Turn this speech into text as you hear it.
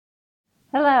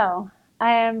Hello,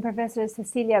 I am Professor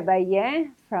Cecilia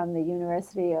Baye from the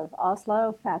University of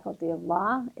Oslo, Faculty of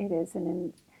Law. It is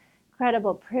an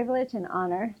incredible privilege and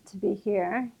honor to be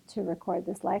here to record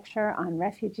this lecture on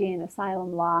refugee and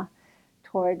asylum law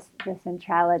towards the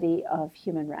centrality of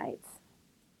human rights.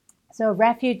 So,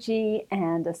 refugee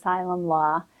and asylum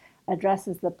law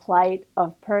addresses the plight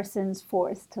of persons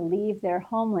forced to leave their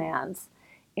homelands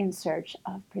in search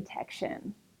of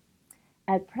protection.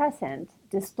 At present,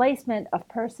 displacement of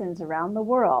persons around the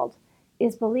world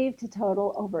is believed to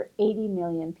total over 80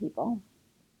 million people,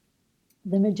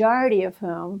 the majority of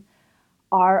whom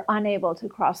are unable to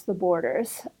cross the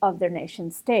borders of their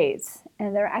nation states,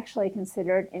 and they're actually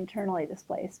considered internally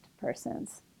displaced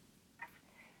persons.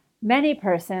 Many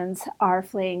persons are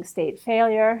fleeing state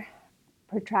failure,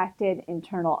 protracted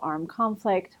internal armed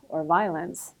conflict or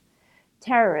violence,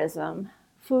 terrorism,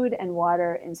 food and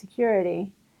water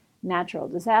insecurity, natural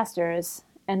disasters,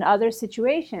 and other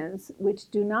situations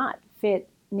which do not fit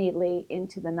neatly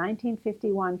into the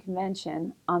 1951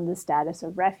 Convention on the Status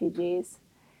of Refugees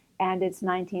and its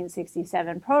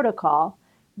 1967 Protocol,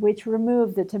 which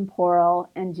removed the temporal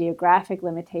and geographic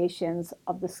limitations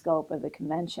of the scope of the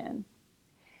Convention.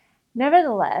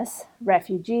 Nevertheless,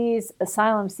 refugees,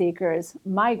 asylum seekers,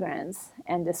 migrants,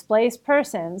 and displaced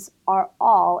persons are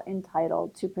all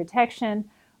entitled to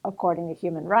protection according to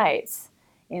human rights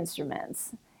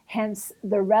instruments. Hence,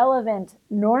 the relevant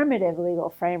normative legal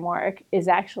framework is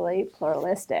actually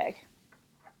pluralistic.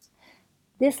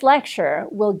 This lecture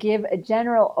will give a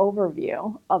general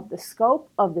overview of the scope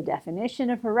of the definition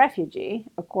of a refugee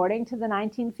according to the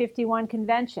 1951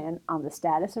 Convention on the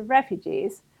Status of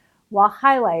Refugees, while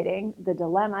highlighting the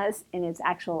dilemmas in its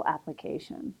actual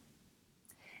application.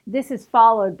 This is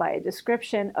followed by a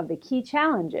description of the key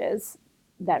challenges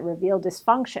that reveal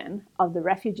dysfunction of the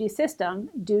refugee system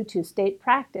due to state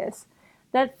practice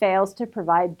that fails to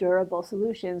provide durable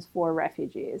solutions for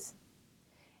refugees.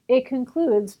 It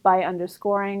concludes by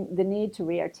underscoring the need to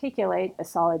rearticulate a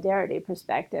solidarity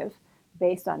perspective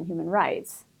based on human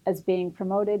rights as being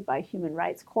promoted by human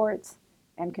rights courts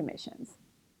and commissions.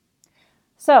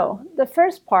 So, the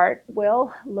first part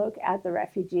will look at the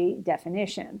refugee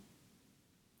definition.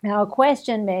 Now, a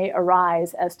question may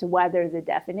arise as to whether the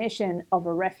definition of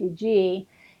a refugee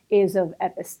is of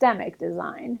epistemic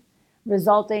design,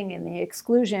 resulting in the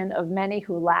exclusion of many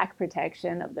who lack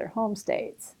protection of their home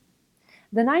states.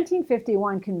 The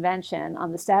 1951 Convention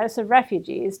on the Status of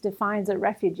Refugees defines a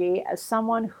refugee as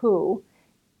someone who,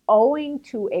 owing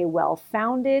to a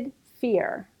well-founded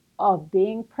fear of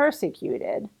being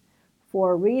persecuted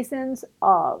for reasons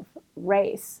of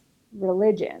race,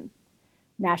 religion,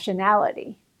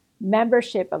 nationality,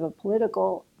 membership of a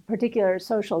particular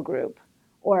social group,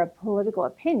 or a political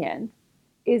opinion,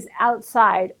 is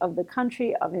outside of the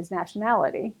country of his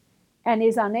nationality and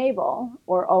is unable,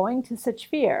 or owing to such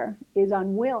fear, is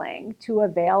unwilling to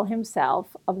avail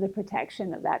himself of the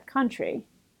protection of that country,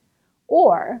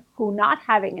 or who, not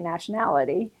having a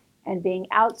nationality and being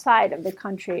outside of the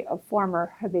country of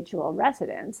former habitual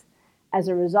residence, as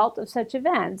a result of such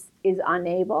events, is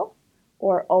unable,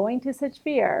 or owing to such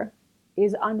fear,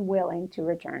 is unwilling to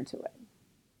return to it.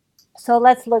 So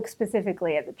let's look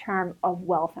specifically at the term of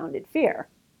well-founded fear.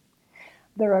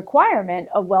 The requirement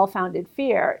of well-founded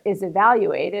fear is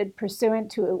evaluated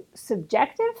pursuant to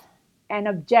subjective and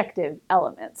objective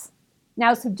elements.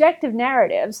 Now, subjective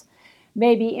narratives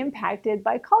may be impacted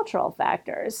by cultural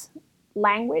factors,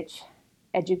 language,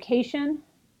 education,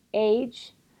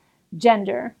 age,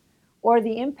 gender, or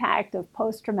the impact of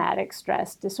post-traumatic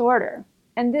stress disorder.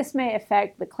 And this may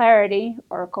affect the clarity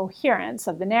or coherence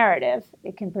of the narrative.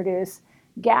 It can produce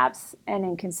gaps and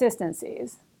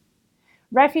inconsistencies.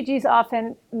 Refugees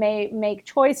often may make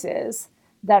choices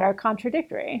that are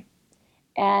contradictory,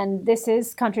 and this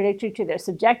is contradictory to their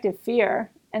subjective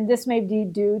fear, and this may be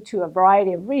due to a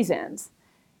variety of reasons,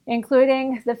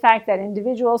 including the fact that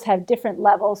individuals have different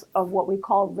levels of what we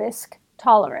call risk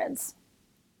tolerance.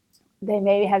 They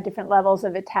may have different levels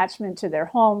of attachment to their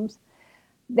homes.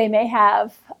 They may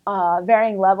have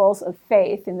varying levels of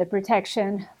faith in the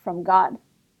protection from God.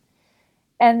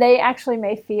 And they actually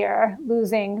may fear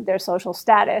losing their social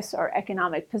status or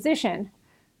economic position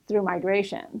through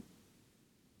migration.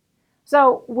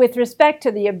 So, with respect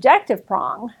to the objective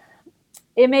prong,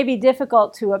 it may be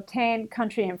difficult to obtain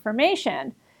country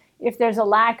information if there's a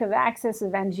lack of access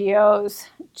of NGOs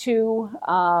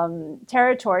to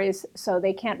territories, so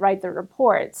they can't write the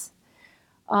reports.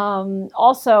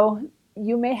 Also,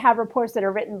 you may have reports that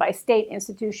are written by state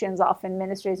institutions, often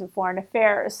ministries of foreign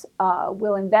affairs,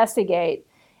 will investigate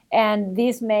And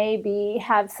these may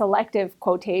have selective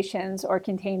quotations or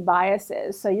contain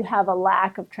biases. So you have a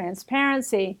lack of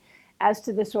transparency as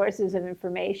to the sources of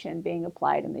information being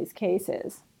applied in these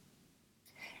cases.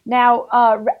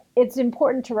 Now, it's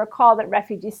important to recall that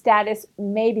refugee status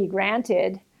may be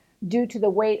granted due to the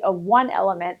weight of one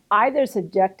element, either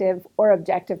subjective or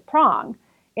objective prong,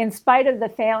 in spite of the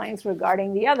failings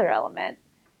regarding the other element,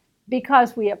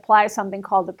 because we apply something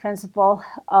called the principle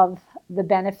of the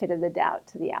benefit of the doubt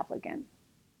to the applicant.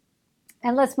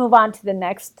 And let's move on to the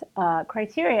next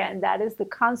criteria, and that is the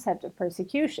concept of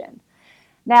persecution.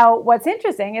 Now, what's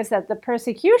interesting is that the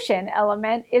persecution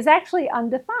element is actually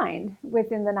undefined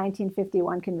within the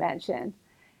 1951 Convention.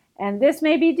 And this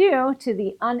may be due to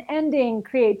the unending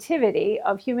creativity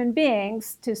of human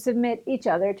beings to submit each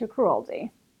other to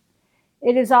cruelty.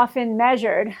 It is often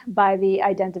measured by the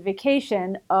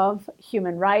identification of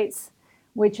human rights,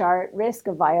 which are at risk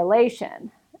of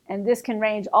violation. And this can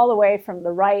range all the way from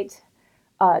the right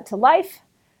to life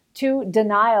to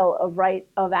denial of right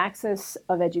of access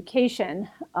of education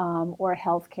or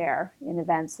health care in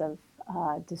events of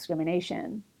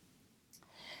discrimination.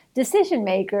 Decision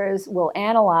makers will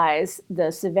analyze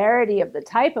the severity of the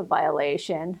type of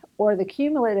violation or the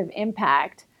cumulative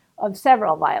impact of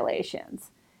several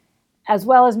violations, as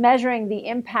well as measuring the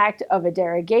impact of a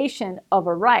derogation of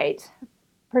a right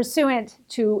pursuant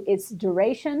to its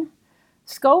duration,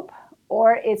 scope,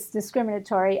 or its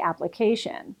discriminatory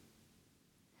application.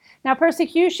 Now,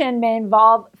 persecution may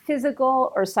involve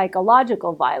physical or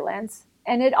psychological violence,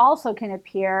 and it also can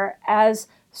appear as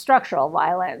structural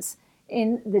violence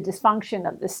in the dysfunction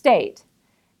of the state.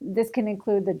 This can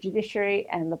include the judiciary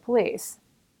and the police.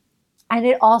 And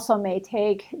it also may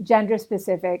take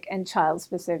gender-specific and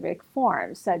child-specific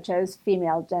forms, such as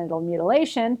female genital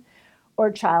mutilation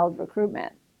or child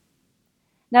recruitment.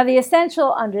 Now, the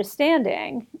essential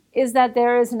understanding is that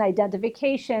there is an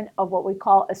identification of what we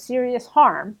call a serious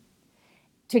harm,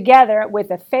 together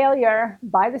with a failure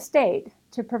by the state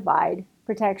to provide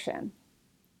protection.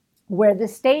 Where the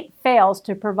state fails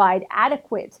to provide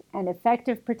adequate and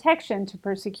effective protection to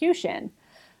persecution,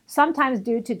 sometimes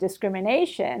due to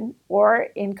discrimination or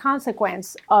in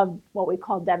consequence of what we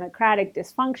call democratic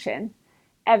dysfunction,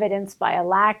 evidenced by a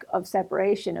lack of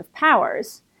separation of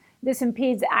powers, this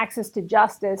impedes access to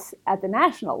justice at the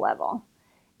national level,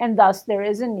 and thus there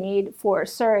is a need for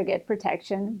surrogate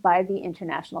protection by the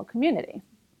international community.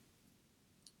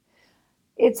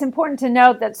 It's important to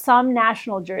note that some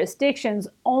national jurisdictions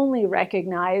only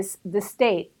recognize the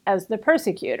state as the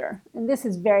persecutor, and this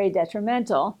is very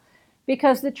detrimental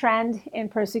because the trend in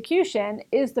persecution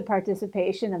is the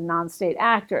participation of non-state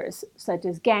actors, such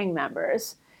as gang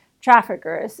members,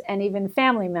 traffickers, and even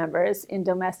family members in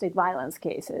domestic violence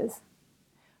cases.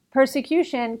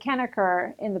 Persecution can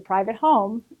occur in the private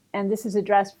home, and this is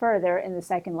addressed further in the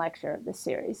second lecture of this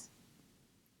series.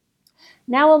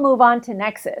 Now we'll move on to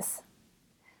nexus.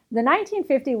 The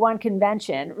 1951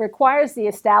 Convention requires the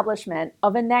establishment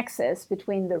of a nexus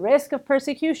between the risk of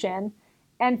persecution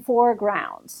and 4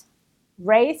 grounds: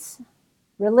 race,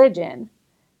 religion,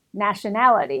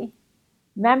 nationality,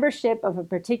 membership of a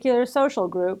particular social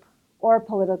group, or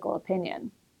political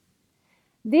opinion.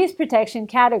 These protection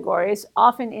categories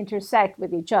gain intersect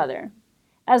with each other,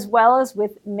 as well as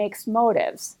with mixed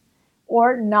motives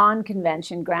or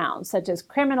non-convention grounds, such as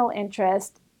criminal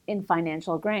interest in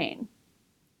financial gain.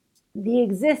 The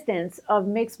existence of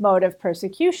mixed motive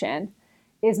persecution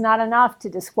is not enough to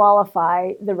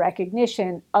disqualify the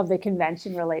recognition of the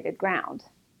convention-related ground.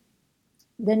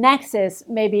 The nexus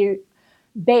may be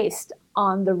based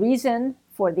on the reason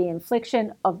for the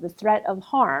infliction of the threat of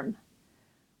harm,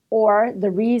 or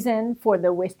the reason for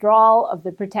the withdrawal of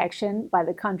the protection by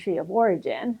the country of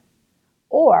origin,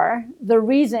 or the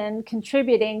reason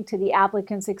contributing to the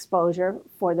applicant's exposure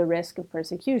for the risk of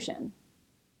persecution.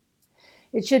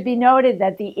 It should be noted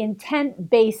that the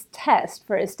intent-based test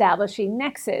for establishing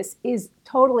nexus is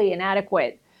totally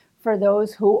inadequate for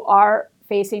those who are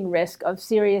facing risk of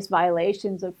serious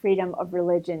violations of freedom of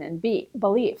religion and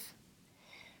belief.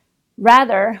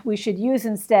 Rather, we should use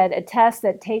instead a test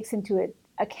that takes into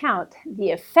account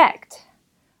the effect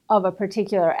of a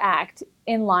particular act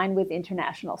in line with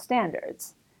international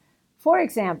standards. For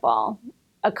example,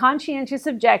 a conscientious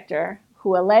objector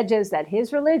who alleges that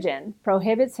his religion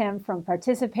prohibits him from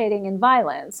participating in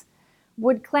violence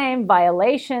would claim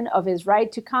violation of his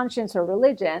right to conscience or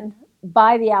religion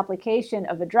by the application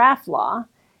of a draft law,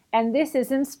 and this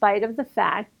is in spite of the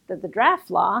fact that the draft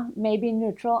law may be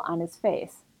neutral on its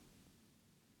face.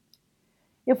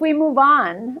 If we move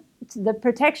on to the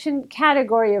protection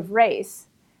category of race,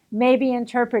 may be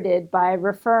interpreted by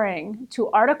referring to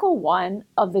Article 1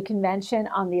 of the Convention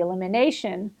on the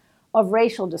Elimination of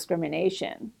Racial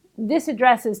Discrimination. This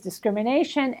addresses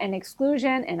discrimination and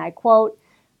exclusion, and I quote,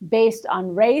 based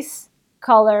on race,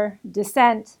 color,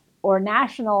 descent, or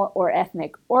national or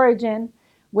ethnic origin,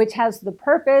 which has the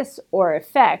purpose or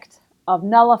effect of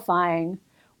nullifying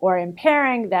or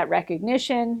impairing that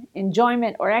recognition,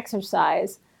 enjoyment, or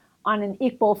exercise on an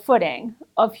equal footing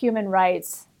of human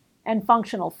rights and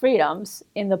functional freedoms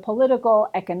in the political,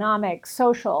 economic,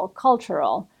 social,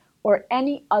 cultural, or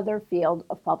any other field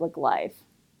of public life.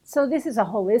 So this is a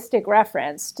holistic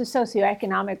reference to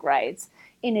socioeconomic rights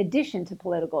in addition to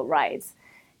political rights.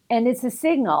 And it's a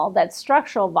signal that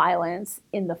structural violence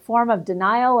in the form of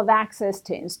denial of access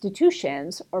to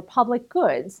institutions or public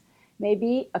goods may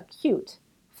be acute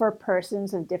for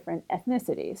persons of different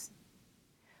ethnicities.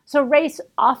 So race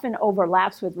often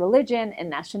overlaps with religion and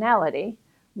nationality,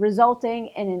 resulting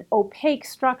in an opaque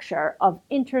structure of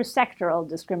intersectoral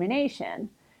discrimination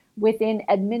within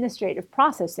administrative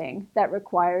processing that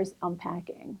requires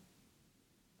unpacking.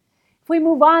 If we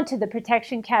move on to the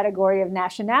protection category of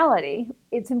nationality,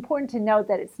 it's important to note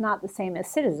that it's not the same as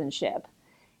citizenship.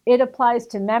 It applies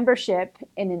to membership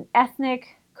in an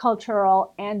ethnic,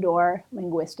 cultural, and/or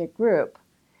linguistic group,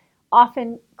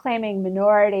 often claiming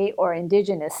minority or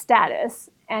indigenous status,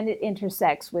 and it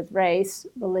intersects with race,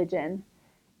 religion,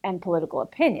 and political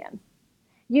opinion.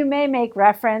 You may make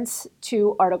reference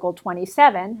to Article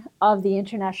 27 of the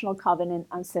International Covenant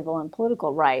on Civil and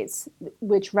Political Rights,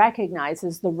 which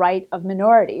recognizes the right of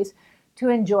minorities to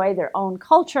enjoy their own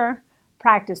culture,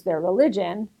 practice their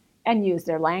religion, and use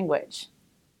their language.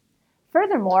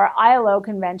 Furthermore, ILO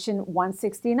Convention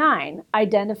 169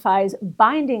 identifies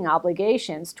binding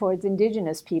obligations towards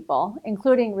Indigenous people,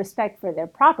 including respect for their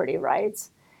property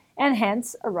rights, and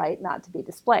hence a right not to be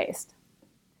displaced.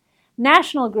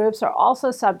 National groups are also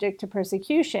subject to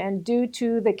persecution due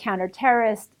to the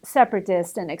counter-terrorist,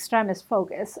 separatist, and extremist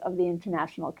focus of the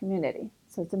international community.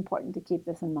 So it's important to keep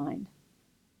this in mind.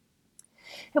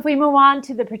 If we move on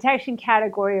to the protection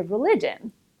category of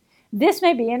religion, this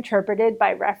may be interpreted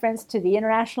by reference to the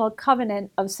International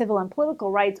Covenant of Civil and Political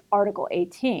Rights, Article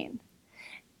 18.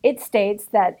 It states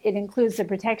that it includes the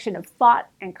protection of thought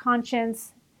and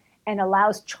conscience and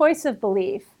allows choice of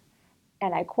belief,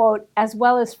 and I quote, as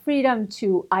well as freedom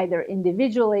to either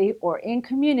individually or in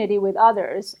community with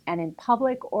others and in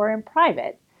public or in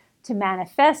private to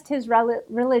manifest his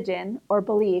religion or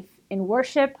belief in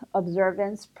worship,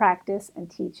 observance, practice,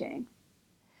 and teaching.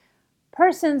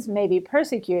 Persons may be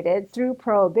persecuted through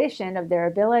prohibition of their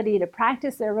ability to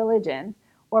practice their religion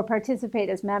or participate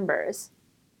as members.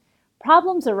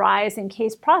 Problems arise in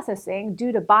case processing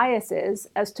due to biases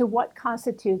as to what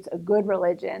constitutes a good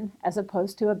religion as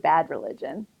opposed to a bad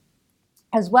religion,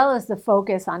 as well as the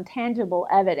focus on tangible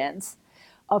evidence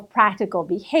of practical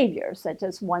behavior, such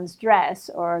as one's dress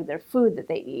or their food that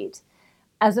they eat,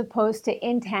 as opposed to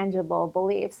intangible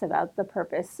beliefs about the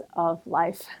purpose of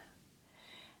life.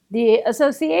 The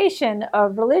association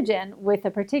of religion with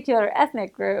a particular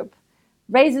ethnic group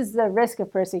raises the risk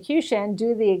of persecution due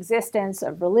to the existence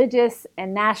of religious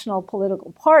and national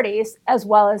political parties, as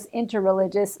well as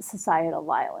interreligious societal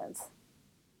violence.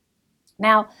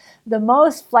 Now, the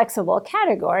most flexible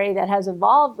category that has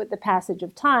evolved with the passage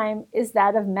of time is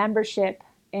that of membership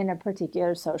in a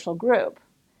particular social group.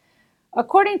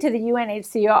 According to the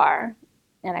UNHCR,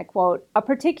 and I quote, a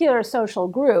particular social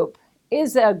group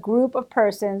is a group of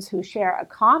persons who share a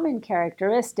common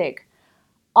characteristic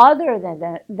other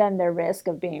than their risk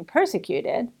of being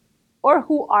persecuted, or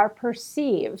who are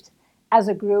perceived as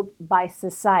a group by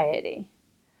society.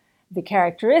 The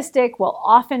characteristic will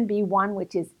often be one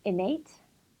which is innate,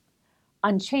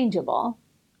 unchangeable,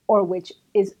 or which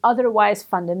is otherwise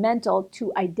fundamental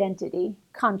to identity,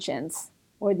 conscience,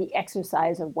 or the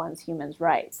exercise of one's human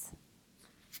rights.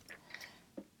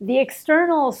 The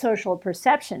external social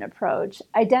perception approach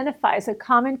identifies a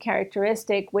common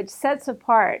characteristic which sets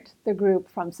apart the group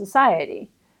from society,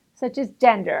 such as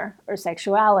gender or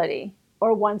sexuality,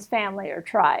 or one's family or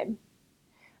tribe.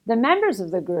 The members of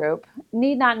the group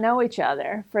need not know each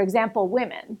other, for example,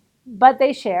 women, but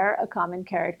they share a common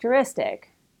characteristic.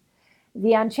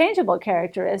 The unchangeable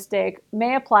characteristic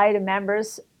may apply to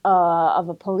members of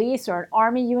a police or an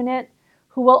army unit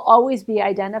who will always be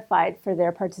identified for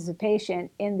their participation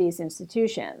in these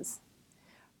institutions.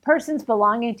 Persons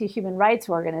belonging to human rights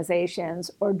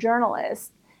organizations or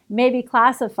journalists may be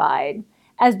classified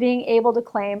as being able to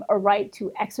claim a right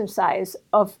to exercise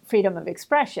of freedom of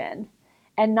expression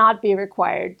and not be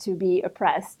required to be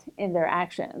oppressed in their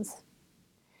actions.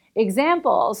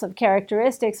 Examples of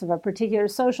characteristics of a particular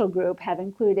social group have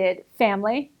included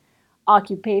family,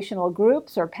 occupational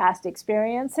groups or past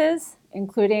experiences,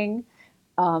 including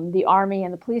the Army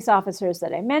and the police officers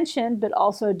that I mentioned, but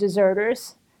also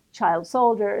deserters, child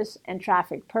soldiers, and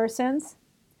trafficked persons,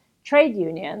 trade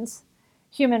unions,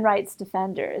 human rights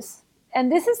defenders.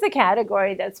 And this is the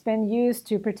category that's been used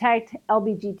to protect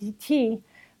LGBT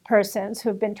persons who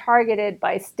have been targeted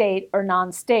by state or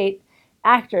non-state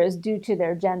actors due to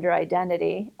their gender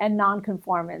identity and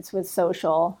nonconformance with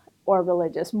social or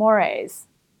religious mores.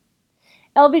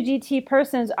 LGBT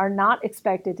persons are not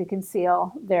expected to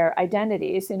conceal their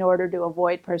identities in order to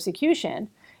avoid persecution,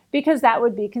 because that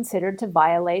would be considered to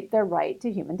violate their right to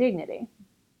human dignity.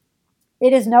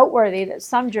 It is noteworthy that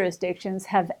some jurisdictions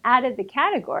have added the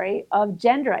category of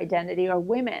gender identity or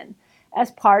women as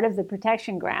part of the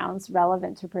protection grounds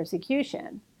relevant to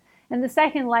persecution. And the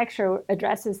second lecture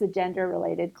addresses the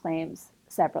gender-related claims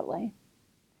separately.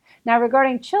 Now,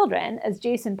 regarding children, as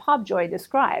Jason Pobjoy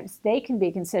describes, they can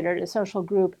be considered a social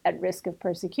group at risk of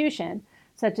persecution,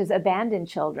 such as abandoned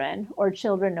children, or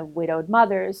children of widowed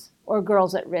mothers, or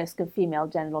girls at risk of female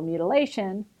genital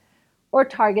mutilation, or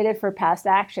targeted for past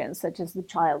actions, such as the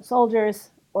child soldiers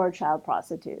or child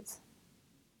prostitutes.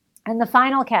 And the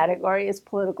final category is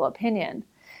political opinion.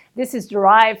 This is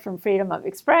derived from freedom of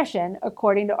expression,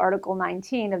 according to Article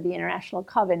 19 of the International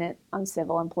Covenant on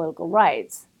Civil and Political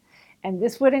Rights. And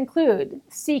this would include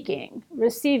seeking,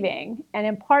 receiving, and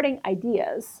imparting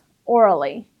ideas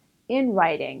orally, in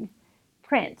writing,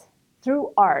 print,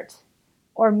 through art,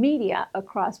 or media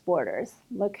across borders.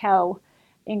 Look how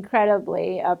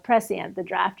incredibly prescient the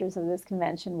drafters of this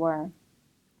convention were.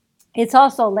 It's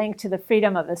also linked to the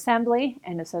freedom of assembly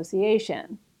and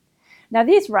association. Now,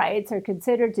 these rights are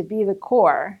considered to be the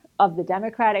core of the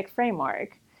democratic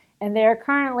framework, and they are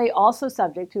currently also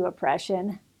subject to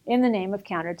oppression in the name of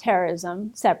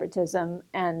counterterrorism, separatism,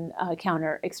 and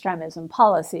counter-extremism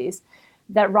policies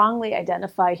that wrongly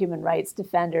identify human rights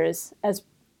defenders as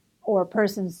or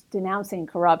persons denouncing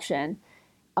corruption,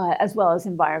 as well as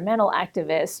environmental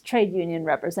activists, trade union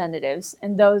representatives,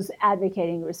 and those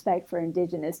advocating respect for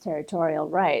indigenous territorial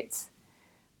rights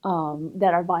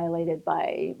that are violated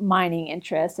by mining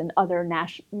interests and other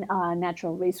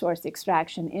natural resource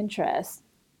extraction interests.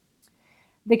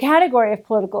 The category of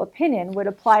political opinion would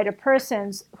apply to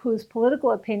persons whose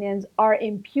political opinions are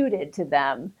imputed to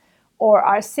them or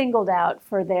are singled out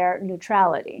for their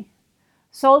neutrality.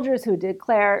 Soldiers who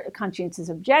declare a conscientious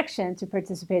objection to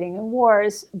participating in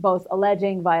wars, both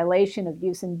alleging violation of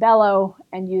jus in bello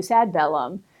and jus ad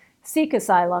bellum, seek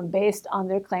asylum based on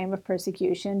their claim of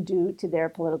persecution due to their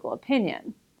political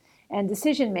opinion. And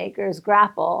decision makers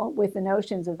grapple with the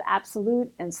notions of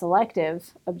absolute and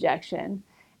selective objection,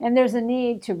 and there's a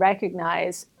need to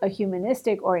recognize a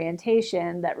humanistic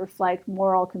orientation that reflects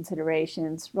moral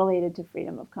considerations related to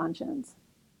freedom of conscience.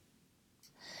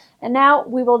 And now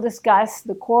we will discuss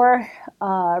the core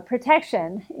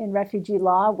protection in refugee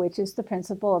law, which is the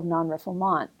principle of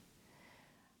non-refoulement.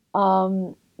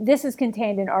 This is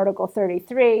contained in Article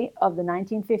 33 of the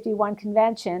 1951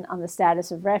 Convention on the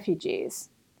Status of Refugees.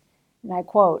 And I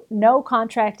quote, "No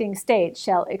contracting state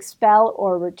shall expel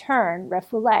or return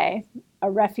refoulé, a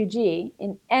refugee,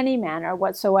 in any manner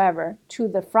whatsoever to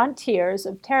the frontiers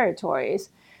of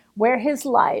territories where his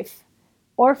life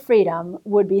or freedom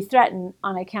would be threatened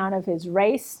on account of his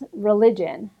race,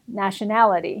 religion,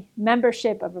 nationality,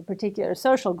 membership of a particular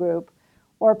social group,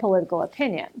 or political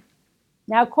opinion."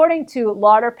 Now, according to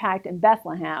Lauterpacht and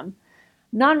Bethlehem,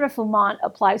 non-refoulement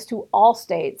applies to all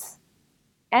states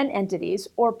and entities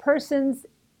or persons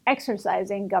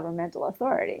exercising governmental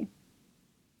authority.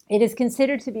 It is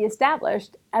considered to be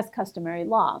established as customary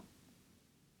law.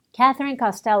 Catherine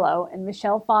Costello and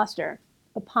Michelle Foster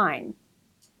opine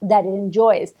that it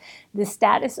enjoys the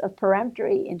status of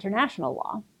peremptory international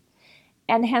law,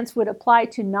 and hence would apply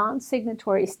to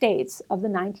non-signatory states of the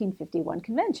 1951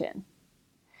 Convention.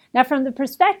 Now, from the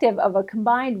perspective of a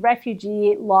combined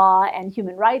refugee law and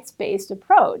human rights-based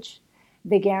approach,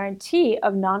 the guarantee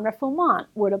of non-refoulement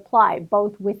would apply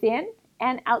both within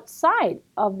and outside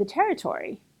of the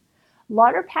territory.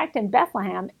 Lauterpacht and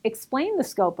Bethlehem explain the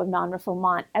scope of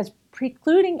non-refoulement as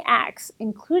precluding acts,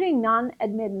 including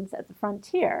non-admittance at the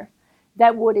frontier,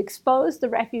 that would expose the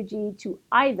refugee to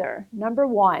either, number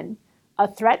one, a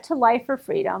threat to life or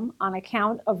freedom on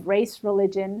account of race,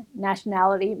 religion,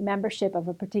 nationality, membership of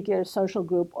a particular social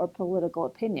group or political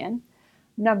opinion.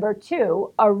 Number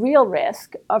two, a real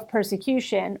risk of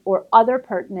persecution or other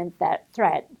pertinent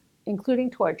threat, including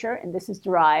torture, and this is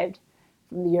derived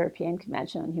from the European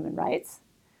Convention on Human Rights.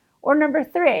 Or number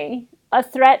three, a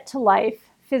threat to life,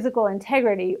 physical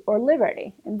integrity or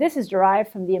liberty. And this is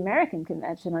derived from the American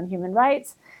Convention on Human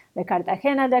Rights, the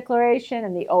Cartagena Declaration,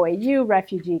 and the OAU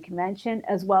Refugee Convention,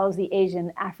 as well as the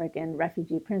Asian African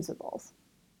Refugee Principles.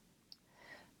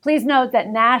 Please note that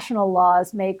national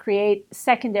laws may create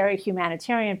secondary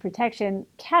humanitarian protection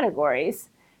categories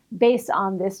based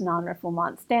on this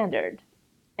non-refoulement standard.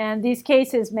 And these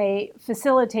cases may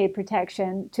facilitate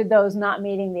protection to those not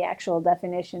meeting the actual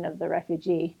definition of the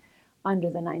refugee under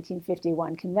the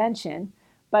 1951 Convention,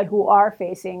 but who are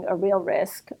facing a real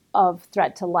risk of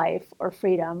threat to life or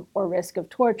freedom or risk of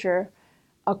torture,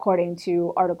 according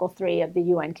to Article 3 of the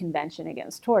UN Convention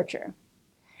Against Torture.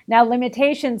 Now,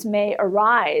 limitations may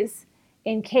arise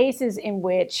in cases in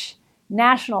which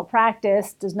national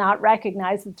practice does not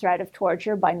recognize the threat of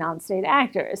torture by non-state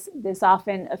actors. This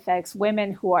often affects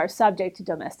women who are subject to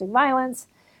domestic violence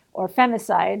or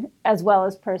femicide, as well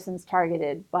as persons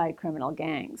targeted by criminal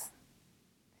gangs.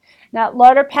 Now,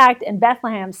 Lauterpacht and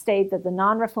Bethlehem state that the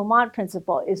non-refoulement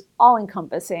principle is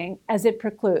all-encompassing as it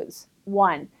precludes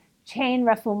 1. Chain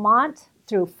refoulement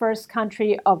through first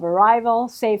country of arrival,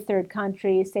 safe third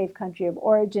country, safe country of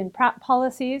origin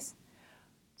policies.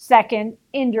 Second,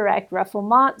 indirect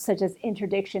refoulement, such as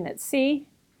interdiction at sea.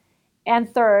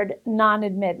 And third,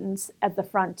 non-admittance at the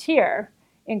frontier,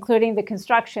 including the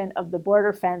construction of the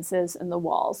border fences and the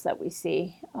walls that we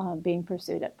see being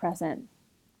pursued at present.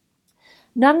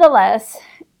 Nonetheless,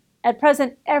 at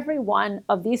present, every one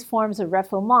of these forms of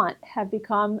refoulement have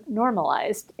become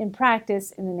normalized in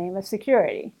practice in the name of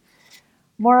security.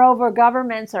 Moreover,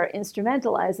 governments are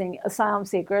instrumentalizing asylum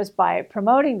seekers by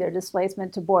promoting their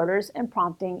displacement to borders and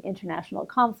prompting international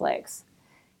conflicts.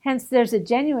 Hence, there's a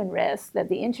genuine risk that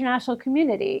the international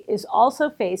community is also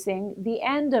facing the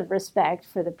end of respect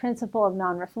for the principle of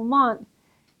non-refoulement,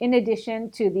 in addition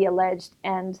to the alleged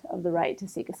end of the right to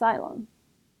seek asylum.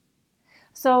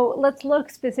 So let's look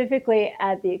specifically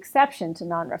at the exception to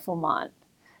non-refoulement.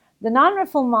 The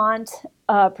non-refoulement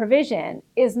provision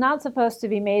is not supposed to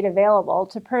be made available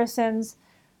to persons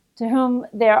to whom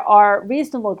there are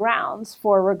reasonable grounds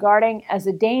for regarding as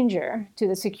a danger to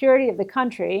the security of the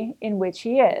country in which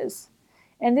he is.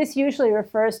 And this usually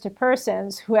refers to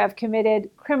persons who have committed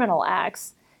criminal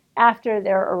acts after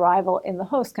their arrival in the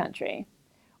host country,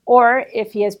 or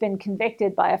if he has been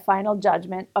convicted by a final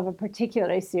judgment of a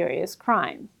particularly serious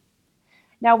crime.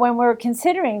 Now, when we're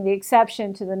considering the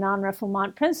exception to the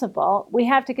non-refoulement principle, we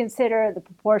have to consider the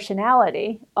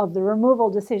proportionality of the removal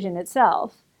decision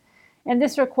itself. And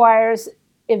this requires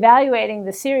evaluating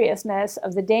the seriousness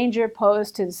of the danger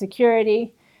posed to the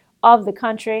security of the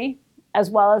country,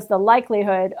 as well as the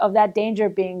likelihood of that danger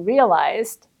being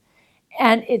realized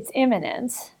and its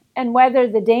imminence, and whether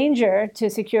the danger to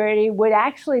security would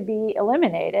actually be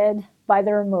eliminated by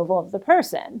the removal of the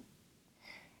person.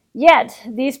 Yet,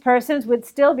 these persons would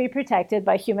still be protected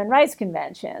by human rights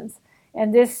conventions,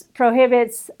 and this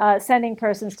prohibits sending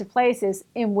persons to places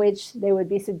in which they would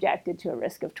be subjected to a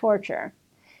risk of torture.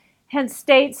 Hence,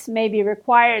 states may be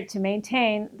required to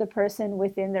maintain the person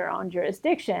within their own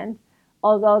jurisdiction,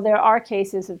 although there are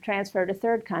cases of transfer to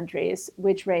third countries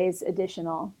which raise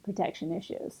additional protection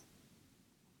issues.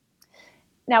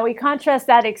 Now, we contrast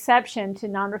that exception to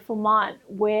non-refoulement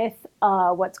with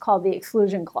what's called the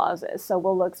exclusion clauses, so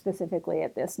we'll look specifically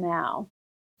at this now.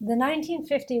 The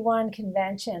 1951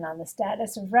 Convention on the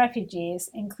Status of Refugees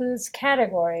includes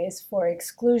categories for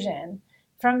exclusion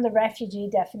from the refugee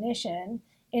definition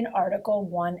in Article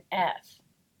 1F.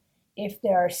 If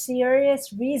there are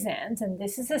serious reasons, and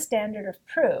this is a standard of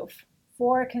proof,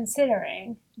 for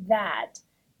considering that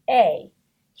A,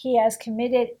 he has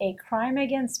committed a crime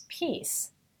against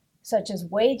peace, such as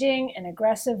waging an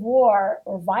aggressive war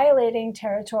or violating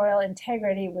territorial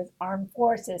integrity with armed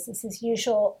forces. This is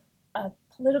usually a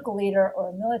political leader or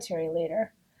a military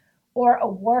leader, or a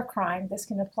war crime. This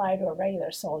can apply to a regular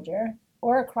soldier,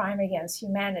 or a crime against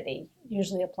humanity,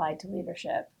 usually applied to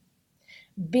leadership.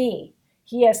 B,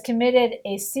 he has committed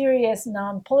a serious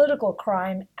non-political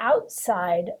crime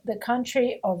outside the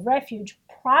country of refuge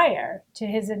prior to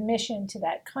his admission to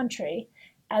that country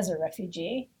as a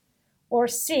refugee. Or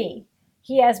C,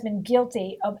 he has been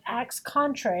guilty of acts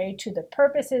contrary to the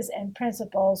purposes and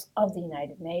principles of the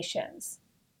United Nations.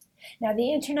 Now,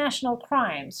 the international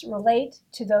crimes relate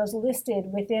to those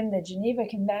listed within the Geneva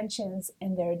Conventions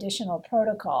and their additional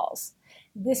protocols.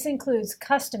 This includes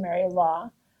customary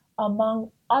law,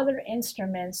 among other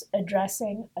instruments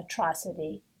addressing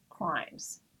atrocity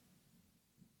crimes.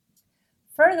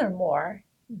 Furthermore,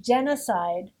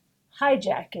 genocide,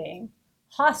 hijacking,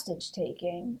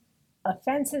 hostage-taking,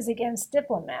 offenses against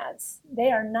diplomats,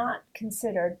 they are not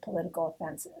considered political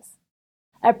offenses.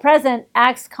 At present,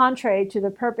 acts contrary to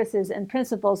the purposes and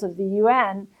principles of the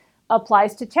UN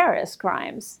applies to terrorist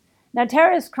crimes. Now,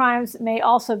 terrorist crimes may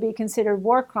also be considered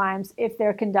war crimes if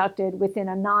they're conducted within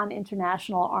a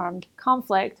non-international armed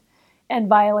conflict and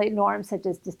violate norms such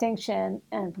as distinction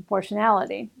and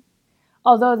proportionality.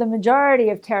 Although the majority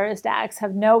of terrorist acts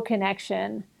have no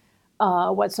connection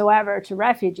whatsoever to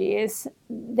refugees,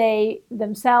 they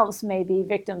themselves may be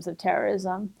victims of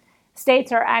terrorism.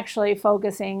 States are actually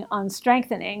focusing on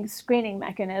strengthening screening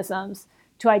mechanisms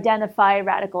to identify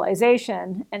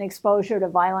radicalization and exposure to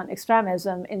violent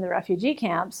extremism in the refugee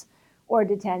camps or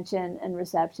detention and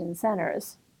reception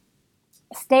centers.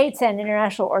 States and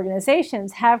international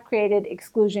organizations have created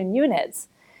exclusion units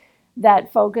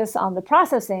that focus on the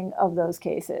processing of those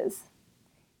cases.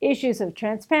 Issues of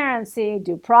transparency,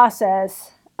 due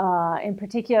process, in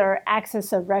particular,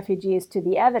 access of refugees to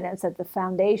the evidence at the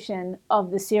foundation of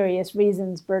the serious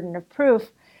reasons burden of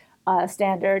proof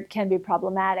standard can be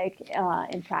problematic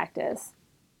in practice.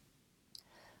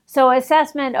 So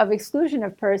assessment of exclusion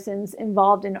of persons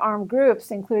involved in armed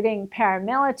groups, including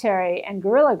paramilitary and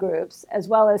guerrilla groups, as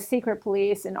well as secret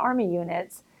police and army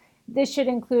units, this should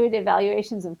include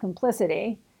evaluations of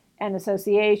complicity and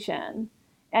association,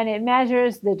 and it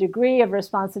measures the degree of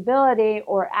responsibility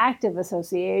or active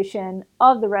association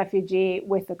of the refugee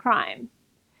with the crime.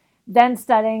 Then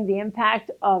studying the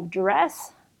impact of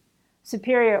duress,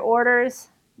 superior orders,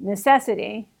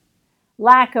 necessity,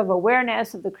 lack of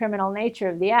awareness of the criminal nature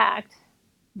of the act,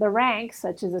 the rank,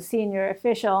 such as a senior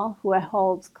official who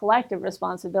holds collective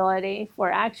responsibility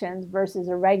for actions versus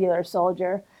a regular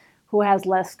soldier who has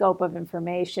less scope of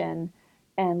information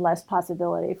and less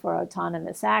possibility for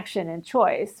autonomous action and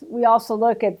choice. We also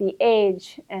look at the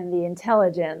age and the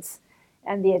intelligence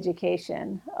and the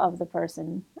education of the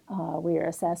person we are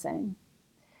assessing.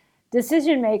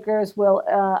 Decision makers will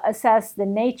assess the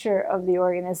nature of the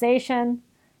organization,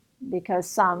 because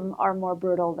some are more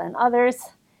brutal than others,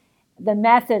 the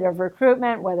method of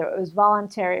recruitment, whether it was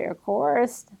voluntary or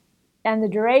coerced, and the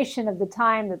duration of the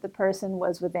time that the person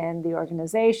was within the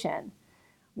organization.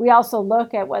 We also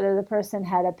look at whether the person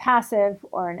had a passive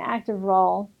or an active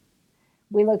role.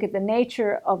 We look at the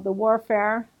nature of the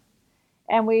warfare,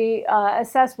 and we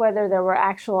assess whether there were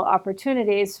actual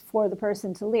opportunities for the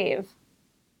person to leave.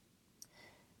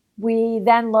 We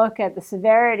then look at the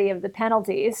severity of the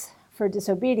penalties for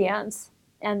disobedience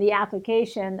and the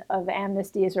application of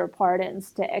amnesties or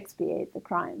pardons to expiate the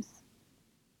crimes.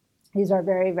 These are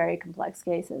very, very complex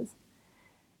cases.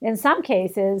 In some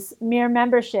cases, mere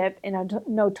membership in a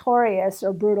notorious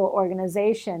or brutal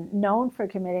organization known for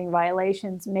committing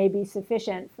violations may be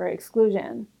sufficient for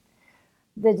exclusion.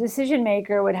 The decision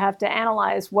maker would have to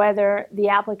analyze whether the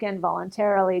applicant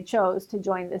voluntarily chose to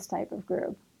join this type of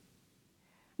group.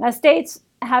 Now, states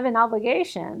have an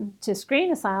obligation to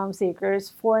screen asylum seekers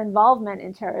for involvement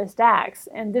in terrorist acts,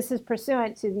 and this is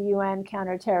pursuant to the UN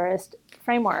Counter-Terrorist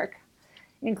Framework,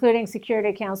 including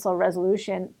Security Council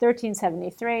Resolution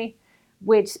 1373,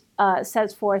 which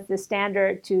sets forth the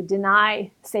standard to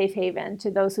deny safe haven to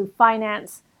those who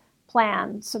finance,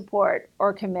 plan, support,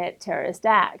 or commit terrorist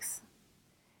acts.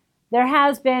 There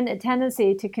has been a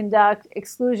tendency to conduct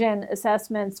exclusion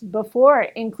assessments before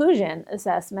inclusion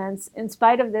assessments, in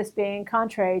spite of this being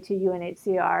contrary to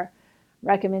UNHCR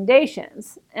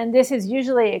recommendations. And this is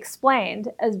usually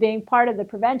explained as being part of the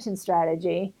prevention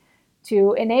strategy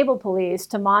to enable police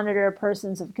to monitor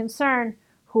persons of concern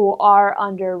who are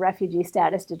under refugee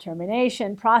status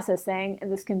determination processing,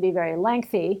 and this can be very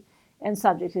lengthy and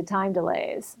subject to time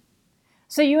delays.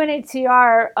 So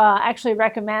UNHCR actually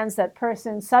recommends that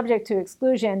persons subject to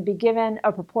exclusion be given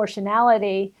a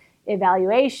proportionality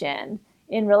evaluation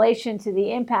in relation to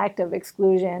the impact of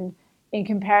exclusion in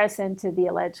comparison to the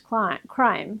alleged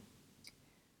crime.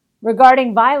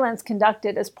 Regarding violence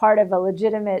conducted as part of a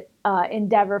legitimate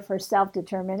endeavor for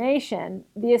self-determination,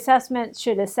 the assessment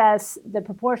should assess the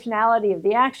proportionality of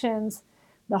the actions,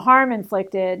 the harm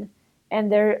inflicted,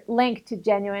 and their link to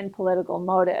genuine political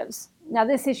motives. Now,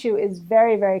 this issue is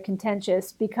very, very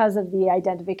contentious because of the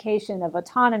identification of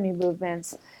autonomy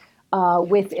movements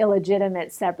with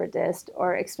illegitimate separatist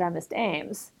or extremist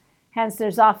aims. Hence,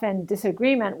 there's often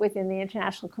disagreement within the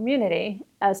international community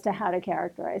as to how to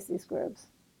characterize these groups.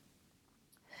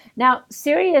 Now,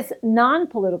 serious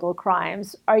non-political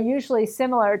crimes are usually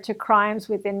similar to crimes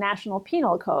within national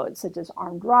penal codes, such as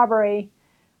armed robbery,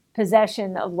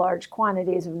 possession of large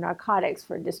quantities of narcotics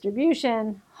for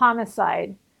distribution,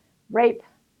 homicide, rape,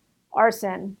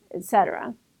 arson,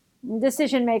 etc.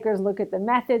 Decision makers look at the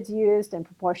methods used and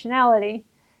proportionality,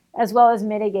 as well as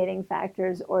mitigating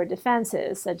factors or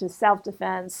defenses, such as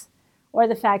self-defense or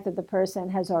the fact that the person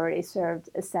has already served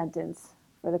a sentence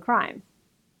for the crime.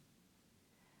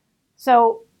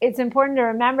 So it's important to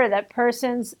remember that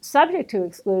persons subject to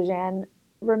exclusion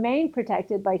remain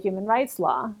protected by human rights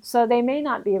law, so they may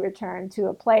not be returned to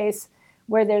a place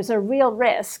where there's a real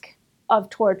risk of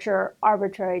torture,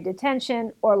 arbitrary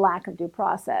detention, or lack of due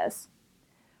process.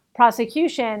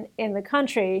 Prosecution in the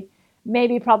country may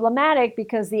be problematic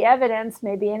because the evidence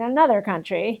may be in another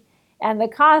country, and the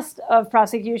cost of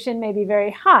prosecution may be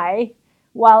very high,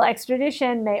 while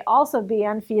extradition may also be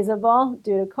unfeasible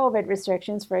due to COVID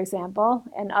restrictions, for example,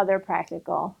 and other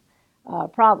practical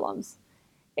problems.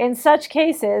 In such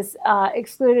cases,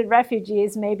 excluded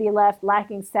refugees may be left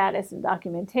lacking status and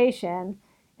documentation,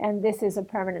 and this is a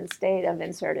permanent state of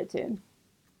incertitude.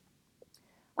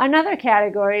 Another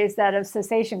category is that of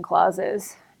cessation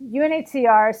clauses.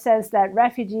 UNHCR says that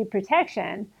refugee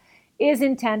protection is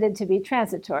intended to be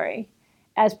transitory,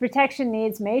 as protection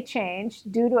needs may change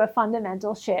due to a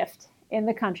fundamental shift in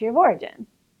the country of origin.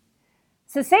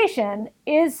 Cessation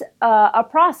is a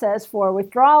process for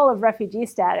withdrawal of refugee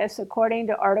status according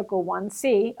to Article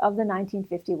 1C of the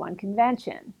 1951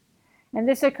 Convention. And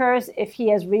this occurs if he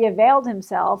has reavailed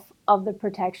himself of the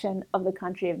protection of the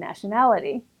country of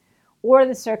nationality, or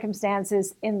the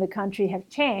circumstances in the country have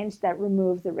changed that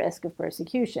remove the risk of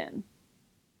persecution.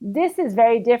 This is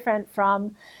very different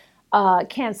from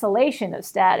cancellation of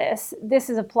status. This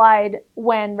is applied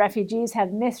when refugees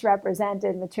have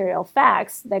misrepresented material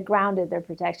facts that grounded their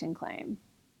protection claim.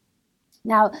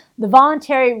 Now, the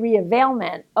voluntary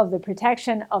reavailment of the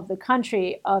protection of the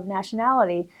country of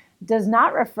nationality does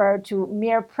not refer to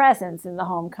mere presence in the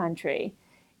home country.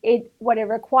 What it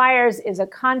requires is a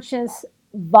conscious,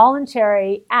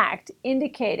 voluntary act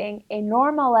indicating a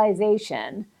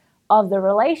normalization of the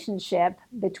relationship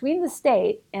between the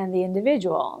state and the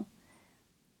individual.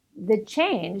 The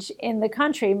change in the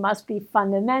country must be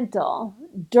fundamental,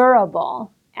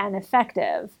 durable, and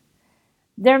effective.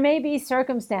 There may be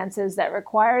circumstances that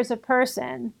requires a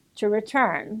person to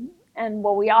return, and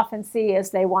what we often see is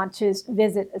they want to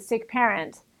visit a sick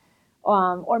parent,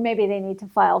 or maybe they need to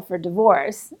file for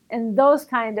divorce, and those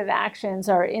kind of actions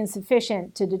are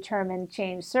insufficient to determine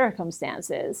changed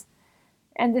circumstances.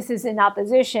 And this is in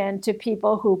opposition to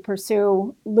people who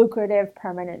pursue lucrative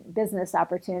permanent business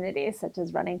opportunities, such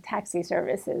as running taxi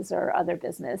services or other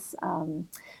business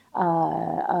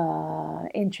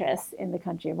interests in the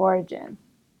country of origin.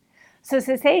 So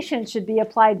cessation should be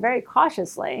applied very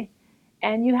cautiously,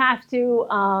 and you have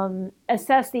to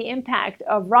assess the impact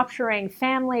of rupturing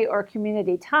family or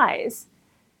community ties.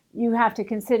 You have to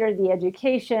consider the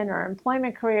education or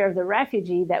employment career of the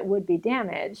refugee that would be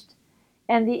damaged,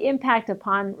 and the impact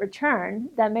upon return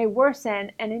that may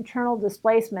worsen an internal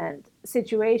displacement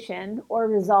situation or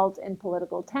result in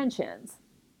political tensions.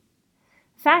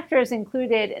 Factors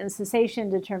included in cessation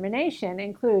determination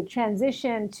include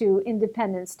transition to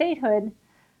independent statehood,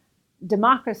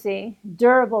 democracy,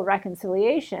 durable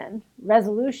reconciliation,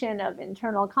 resolution of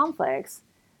internal conflicts,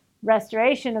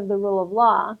 restoration of the rule of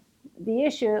law, the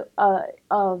issue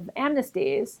of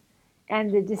amnesties,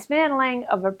 and the dismantling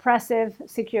of oppressive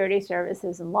security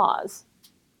services and laws.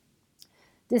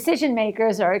 Decision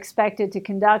makers are expected to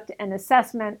conduct an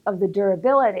assessment of the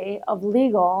durability of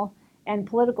legal and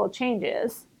political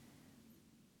changes,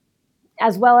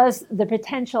 as well as the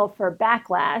potential for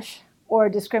backlash or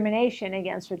discrimination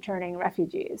against returning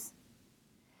refugees.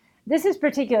 This is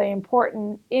particularly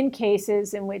important in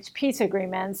cases in which peace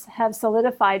agreements have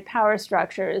solidified power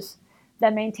structures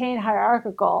that maintain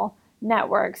hierarchical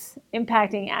networks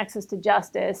impacting access to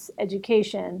justice,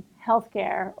 education,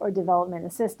 healthcare, or development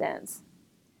assistance.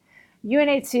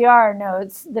 UNHCR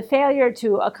notes the failure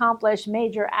to accomplish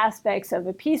major aspects of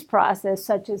a peace process,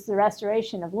 such as the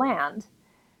restoration of land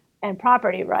and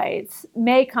property rights,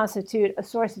 may constitute a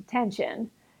source of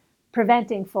tension,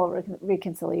 preventing full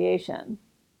reconciliation.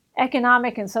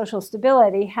 Economic and social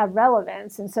stability have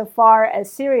relevance insofar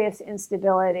as serious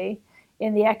instability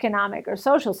in the economic or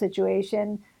social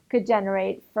situation could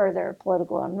generate further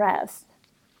political unrest.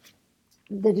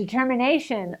 The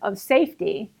determination of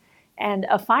safety and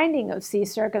a finding of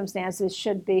ceased circumstances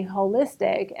should be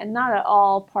holistic and not at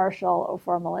all partial or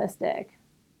formalistic.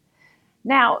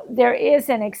 Now, there is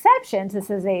an exception to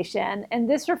cessation, and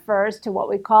this refers to what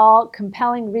we call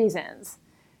compelling reasons.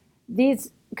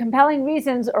 These compelling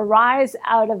reasons arise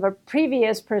out of a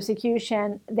previous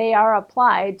persecution. They are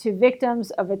applied to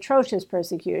victims of atrocious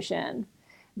persecution.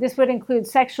 This would include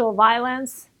sexual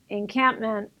violence,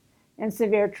 encampment, and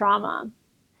severe trauma.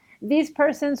 These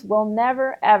persons will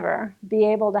never, ever be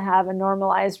able to have a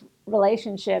normalized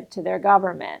relationship to their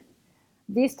government.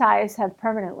 These ties have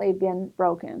permanently been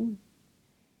broken.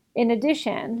 In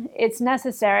addition, it's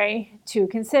necessary to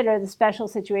consider the special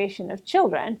situation of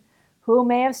children who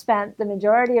may have spent the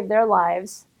majority of their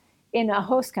lives in a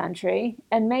host country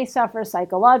and may suffer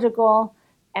psychological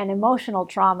and emotional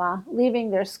trauma,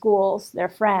 leaving their schools, their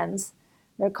friends,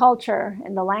 their culture,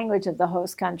 and the language of the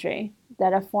host country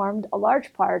that have formed a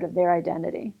large part of their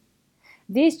identity.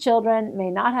 These children may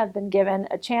not have been given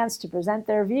a chance to present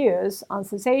their views on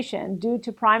cessation due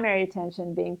to primary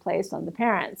attention being placed on the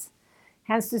parents.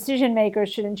 Hence, decision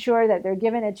makers should ensure that they're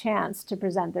given a chance to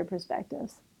present their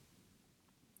perspectives.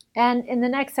 And in the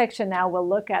next section now, we'll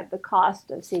look at the cost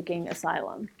of seeking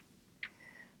asylum.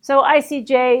 So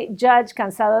ICJ Judge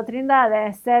Cansado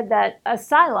Trindade said that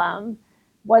asylum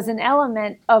was an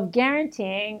element of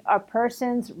guaranteeing a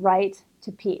person's right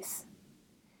to peace.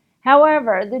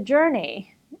 However, the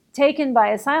journey taken by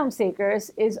asylum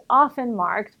seekers is often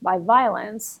marked by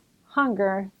violence,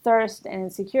 hunger, thirst, and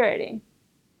insecurity.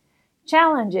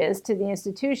 Challenges to the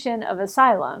institution of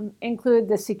asylum include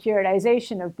the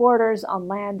securitization of borders on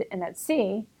land and at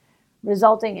sea,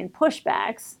 resulting in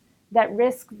pushbacks that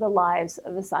risk the lives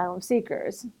of asylum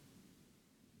seekers.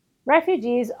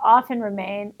 Refugees often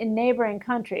remain in neighboring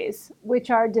countries,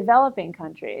 which are developing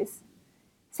countries,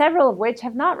 several of which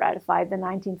have not ratified the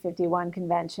 1951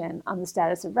 Convention on the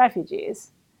Status of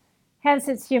Refugees. Hence,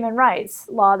 it's human rights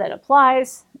law that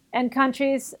applies, and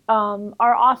countries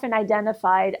are often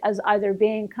identified as either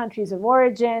being countries of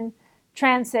origin,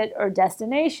 transit, or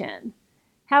destination.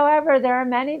 However, there are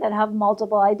many that have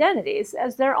multiple identities,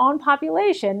 as their own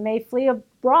population may flee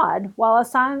abroad while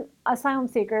asylum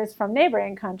seekers from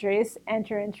neighboring countries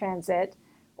enter in transit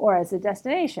or as a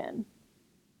destination.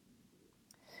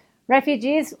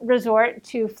 Refugees resort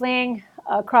to fleeing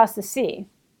across the sea.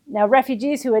 Now,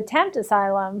 refugees who attempt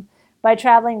asylum by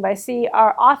traveling by sea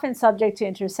are often subject to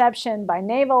interception by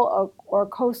naval or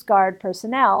Coast Guard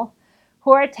personnel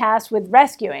who are tasked with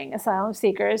rescuing asylum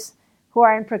seekers who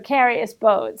are in precarious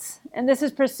boats. And this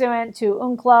is pursuant to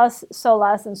UNCLOS,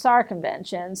 SOLAS, and SAR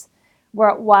conventions,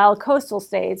 while coastal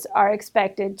states are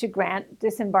expected to grant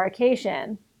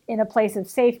disembarkation in a place of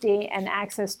safety and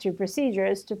access to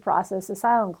procedures to process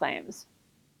asylum claims.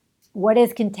 What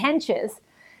is contentious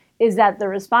is that the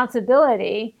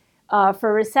responsibility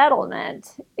for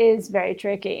resettlement is very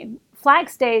tricky. Flag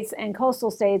states and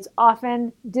coastal states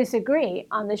often disagree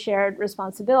on the shared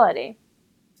responsibility,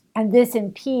 and this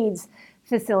impedes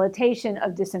facilitation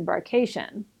of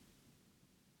disembarkation.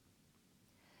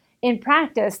 In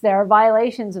practice, there are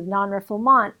violations of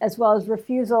non-refoulement as well as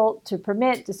refusal to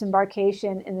permit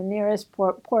disembarkation in the nearest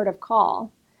port of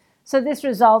call. So this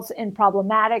results in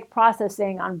problematic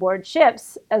processing on board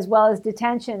ships, as well as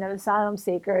detention of asylum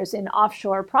seekers in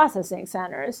offshore processing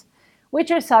centers, which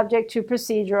are subject to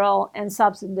procedural and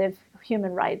substantive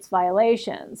human rights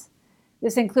violations.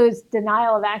 This includes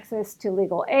denial of access to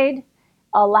legal aid,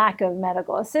 a lack of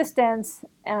medical assistance,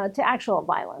 to actual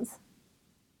violence.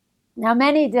 Now,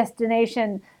 many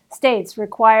destination states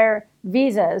require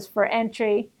visas for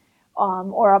entry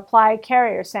or apply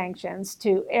carrier sanctions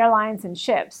to airlines and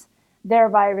ships,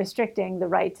 thereby restricting the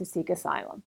right to seek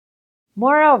asylum.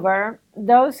 Moreover,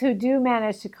 those who do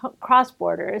manage to cross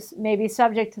borders may be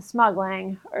subject to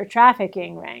smuggling or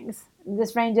trafficking rings.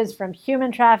 This ranges from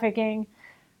human trafficking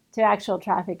to actual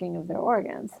trafficking of their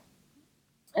organs.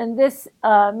 And this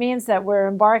means that we're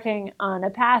embarking on a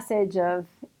passage of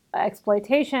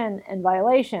exploitation and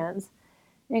violations,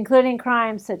 including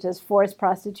crimes such as forced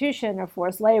prostitution or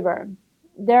forced labor,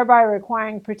 thereby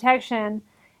requiring protection,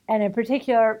 and in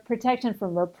particular, protection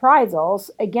from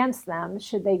reprisals against them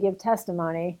should they give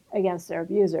testimony against their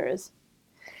abusers.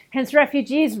 Hence,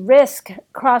 refugees risk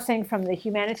crossing from the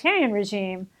humanitarian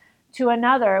regime to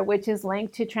another which is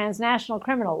linked to transnational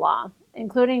criminal law,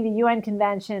 including the UN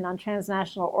Convention on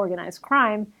Transnational Organized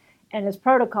Crime and its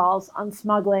protocols on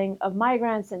smuggling of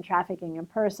migrants and trafficking in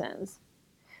persons,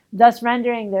 thus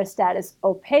rendering their status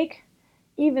opaque,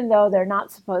 even though they're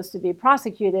not supposed to be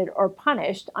prosecuted or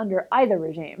punished under either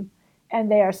regime, and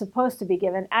they are supposed to be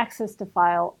given access to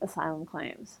file asylum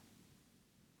claims.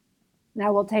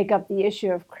 Now we'll take up the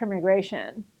issue of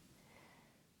crimmigration.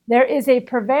 There is a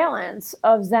prevalence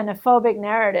of xenophobic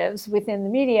narratives within the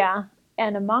media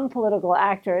and among political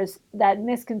actors that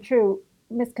misconstrue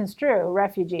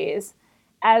refugees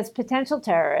as potential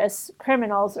terrorists,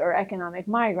 criminals, or economic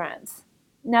migrants.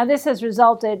 Now, this has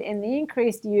resulted in the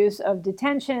increased use of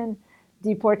detention,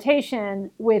 deportation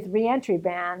with reentry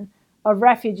ban of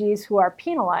refugees who are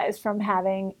penalized from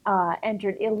having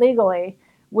entered illegally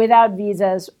without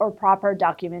visas or proper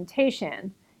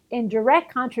documentation, in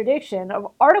direct contradiction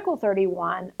of Article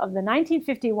 31 of the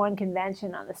 1951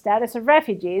 Convention on the Status of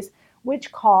Refugees,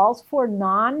 which calls for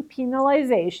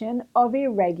non-penalization of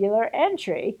irregular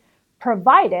entry,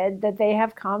 provided that they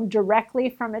have come directly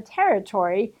from a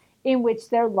territory in which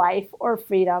their life or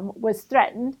freedom was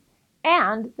threatened,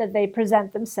 and that they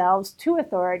present themselves to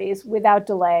authorities without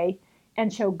delay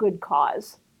and show good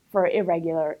cause for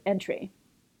irregular entry.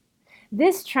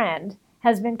 This trend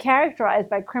has been characterized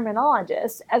by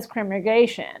criminologists as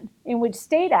crimmigration, in which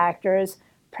state actors,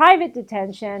 private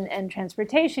detention and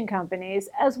transportation companies,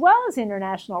 as well as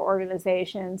international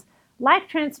organizations, lack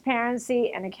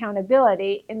transparency and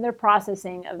accountability in their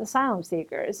processing of asylum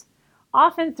seekers,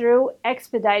 often through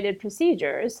expedited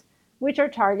procedures, which are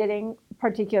targeting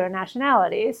particular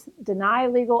nationalities, deny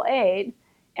legal aid,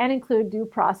 and include due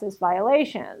process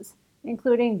violations,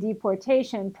 including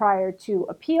deportation prior to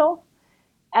appeal,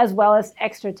 as well as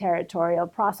extraterritorial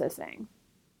processing.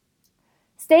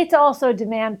 States also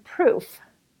demand proof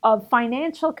of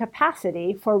financial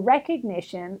capacity for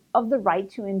recognition of the right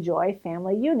to enjoy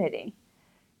family unity.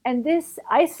 And this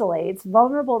isolates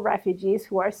vulnerable refugees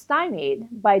who are stymied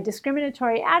by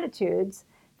discriminatory attitudes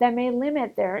that may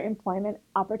limit their employment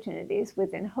opportunities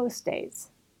within host states.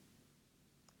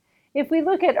 If we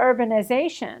look at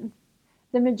urbanization,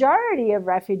 the majority of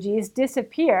refugees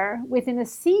disappear within a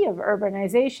sea of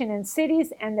urbanization in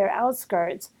cities and their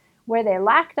outskirts, where they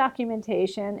lack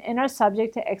documentation and are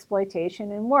subject to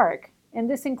exploitation and work, and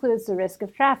this includes the risk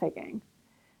of trafficking.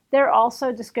 They're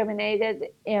also discriminated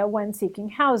when seeking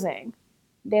housing.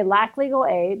 They lack legal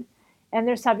aid, and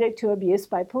they're subject to abuse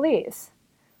by police.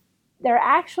 Their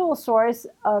actual source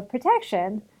of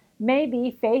protection may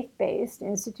be faith-based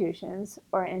institutions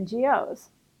or NGOs.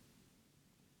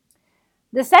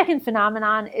 The second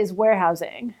phenomenon is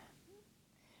warehousing.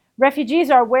 Refugees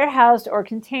are warehoused or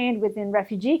contained within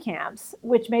refugee camps,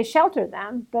 which may shelter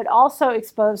them, but also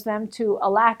expose them to a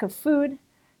lack of food,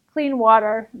 clean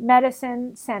water,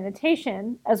 medicine,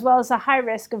 sanitation, as well as a high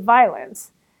risk of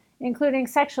violence, including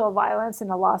sexual violence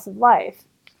and a loss of life.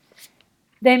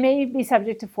 They may be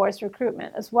subject to forced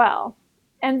recruitment as well.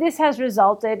 And this has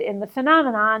resulted in the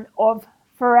phenomenon of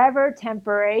forever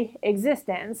temporary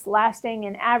existence lasting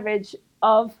an average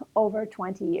of over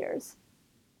 20 years.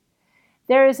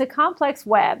 There is a complex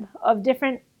web of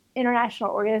different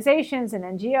international organizations and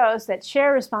NGOs that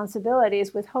share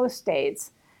responsibilities with host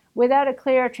states without a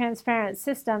clear, transparent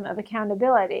system of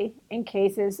accountability in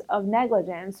cases of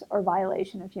negligence or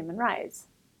violation of human rights.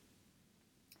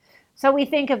 So we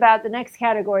think about the next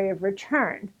category of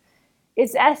return.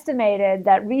 It's estimated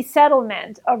that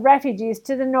resettlement of refugees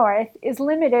to the north is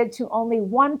limited to only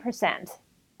 1%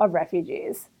 of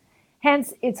refugees.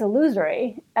 Hence, it's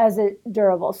illusory as a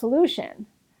durable solution.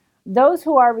 Those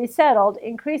who are resettled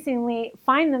increasingly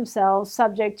find themselves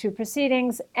subject to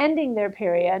proceedings ending their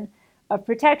period of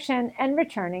protection and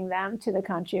returning them to the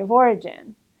country of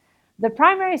origin. The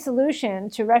primary solution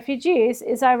to refugees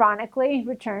is, ironically,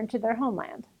 return to their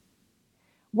homeland.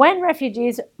 When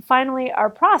refugees finally are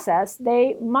processed,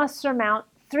 they must surmount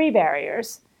 3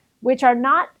 barriers, which are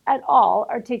not at all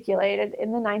articulated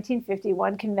in the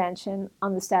 1951 Convention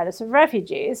on the Status of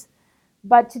Refugees,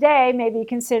 but today may be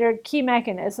considered key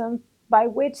mechanisms by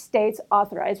which states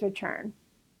authorize return.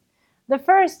 The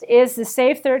first is the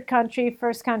safe third country,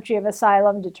 first country of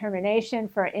asylum determination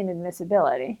for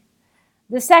inadmissibility.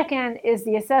 The second is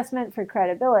the assessment for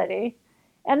credibility.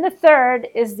 And the third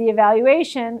is the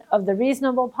evaluation of the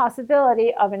reasonable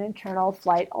possibility of an internal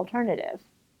flight alternative.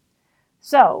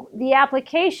 So, the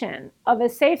application of a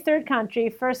safe third country,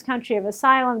 first country of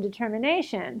asylum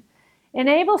determination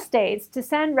enables states to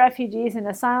send refugees and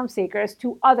asylum seekers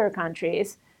to other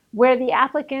countries where the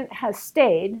applicant has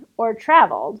stayed or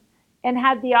traveled and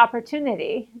had the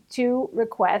opportunity to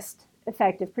request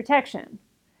effective protection.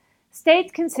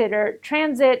 States consider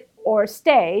transit or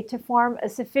stay to form a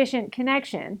sufficient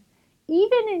connection,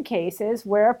 even in cases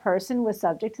where a person was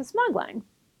subject to smuggling.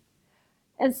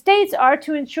 And states are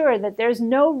to ensure that there's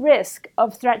no risk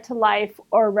of threat to life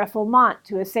or refoulement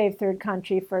to a safe third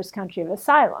country, first country of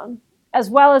asylum,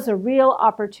 as well as a real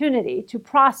opportunity to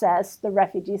process the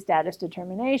refugee status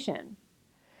determination.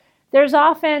 There's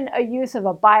often a use of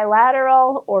a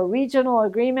bilateral or regional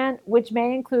agreement, which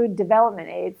may include development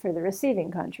aid for the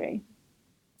receiving country.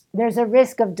 There's a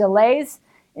risk of delays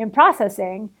in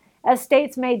processing, as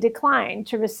states may decline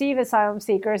to receive asylum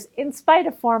seekers in spite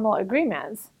of formal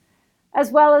agreements,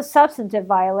 as well as substantive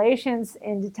violations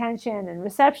in detention and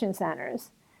reception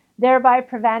centers, thereby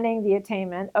preventing the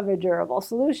attainment of a durable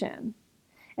solution.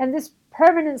 And this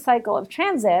permanent cycle of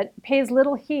transit pays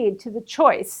little heed to the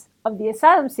choice of the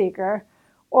asylum seeker,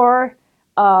 or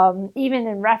even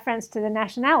in reference to the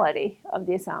nationality of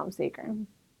the asylum seeker.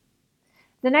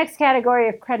 The next category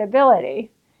of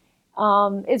credibility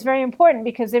is very important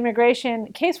because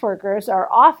immigration caseworkers are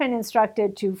often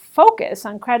instructed to focus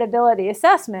on credibility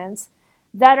assessments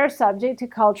that are subject to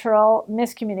cultural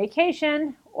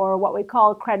miscommunication, or what we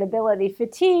call credibility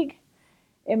fatigue,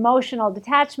 emotional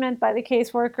detachment by the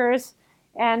caseworkers,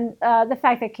 and the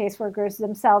fact that caseworkers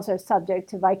themselves are subject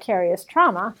to vicarious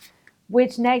trauma,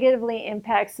 which negatively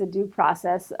impacts the due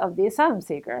process of the asylum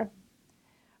seeker.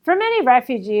 For many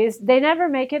refugees, they never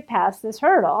make it past this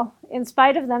hurdle, in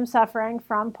spite of them suffering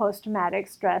from post-traumatic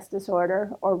stress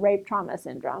disorder or rape trauma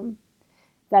syndrome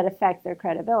that affect their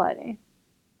credibility.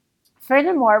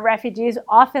 Furthermore, refugees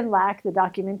often lack the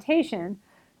documentation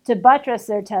to buttress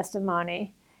their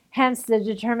testimony. Hence, the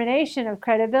determination of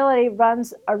credibility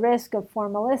runs a risk of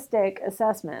formalistic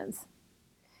assessments.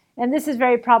 And this is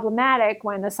very problematic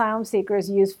when asylum seekers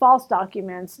use false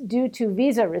documents due to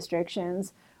visa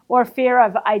restrictions or fear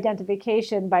of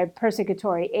identification by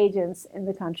persecutory agents in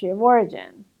the country of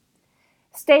origin.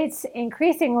 States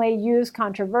increasingly use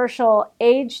controversial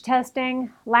age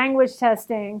testing, language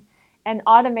testing, and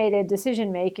automated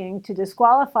decision-making to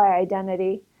disqualify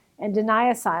identity and deny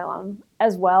asylum,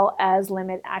 as well as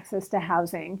limit access to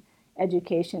housing,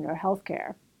 education, or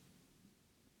healthcare.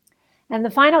 And the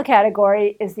final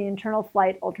category is the internal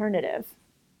flight alternative.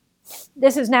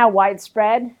 This is now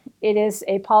widespread. It is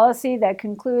a policy that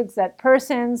concludes that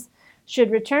persons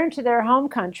should return to their home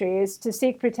countries to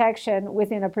seek protection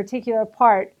within a particular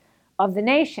part of the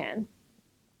nation,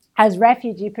 as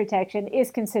refugee protection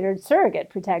is considered surrogate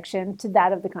protection to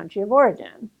that of the country of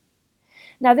origin.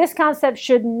 Now, this concept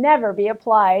should never be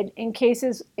applied in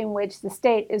cases in which the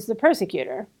state is the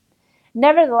persecutor.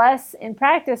 Nevertheless, in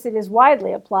practice, it is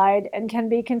widely applied and can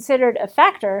be considered a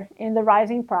factor in the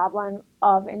rising problem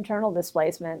of internal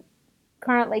displacement,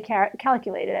 currently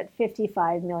calculated at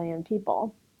 55 million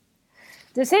people.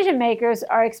 Decision makers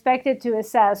are expected to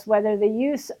assess whether the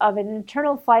use of an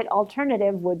internal flight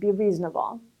alternative would be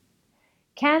reasonable.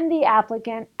 Can the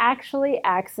applicant actually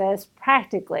access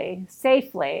practically,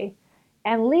 safely,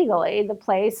 and legally the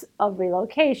place of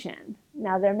relocation?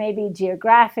 Now, there may be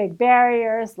geographic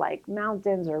barriers like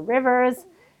mountains or rivers.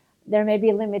 There may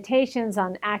be limitations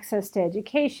on access to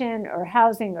education or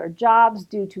housing or jobs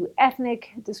due to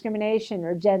ethnic discrimination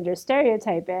or gender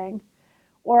stereotyping,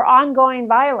 or ongoing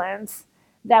violence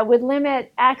that would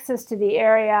limit access to the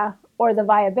area or the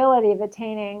viability of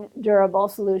attaining durable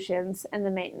solutions and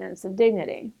the maintenance of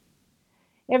dignity.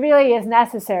 It really is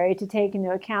necessary to take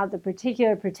into account the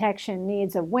particular protection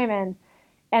needs of women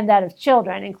and that of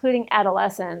children, including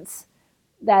adolescents,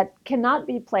 that cannot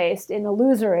be placed in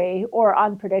illusory or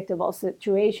unpredictable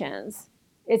situations.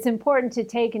 It's important to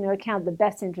take into account the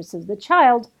best interests of the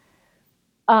child,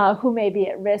 who may be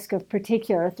at risk of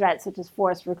particular threats such as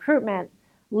forced recruitment,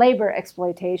 labor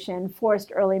exploitation, forced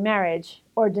early marriage,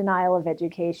 or denial of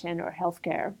education or health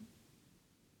care.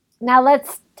 Now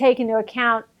let's take into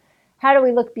account, how do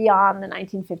we look beyond the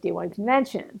 1951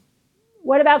 Convention?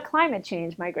 What about climate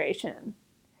change migration?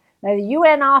 Now, the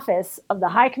UN Office of the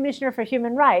High Commissioner for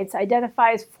Human Rights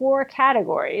identifies 4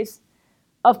 categories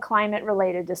of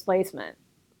climate-related displacement.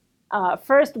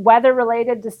 First,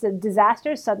 weather-related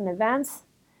disasters, sudden events.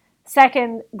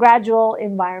 Second, gradual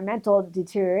environmental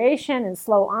deterioration and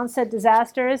slow onset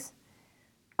disasters.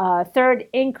 Third,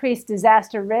 increased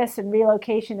disaster risk and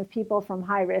relocation of people from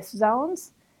high-risk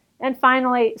zones. And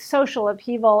finally, social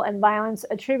upheaval and violence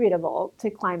attributable to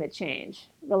climate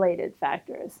change-related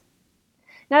factors.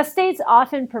 Now, states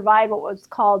often provide what was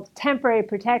called temporary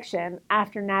protection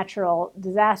after natural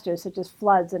disasters such as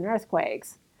floods and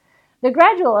earthquakes. The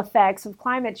gradual effects of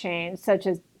climate change, such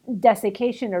as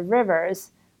desiccation of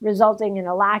rivers, resulting in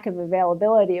a lack of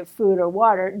availability of food or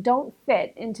water, don't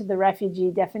fit into the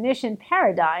refugee definition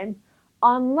paradigm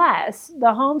unless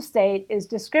the home state is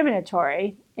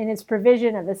discriminatory in its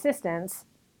provision of assistance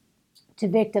to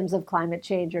victims of climate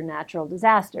change or natural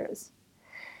disasters.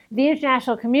 The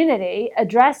international community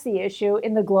addressed the issue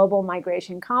in the Global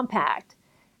Migration Compact.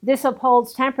 This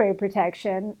upholds temporary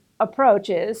protection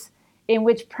approaches in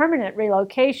which permanent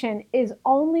relocation is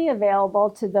only available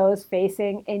to those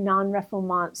facing a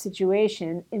non-refoulement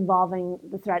situation involving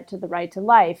the threat to the right to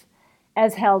life,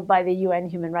 as held by the UN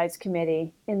Human Rights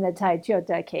Committee in the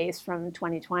Taitiota case from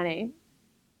 2020.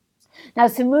 Now,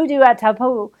 Sumudu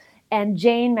Atapu and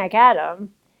Jane McAdam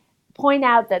point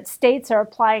out that states are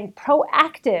applying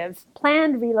proactive,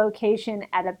 planned relocation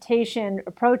adaptation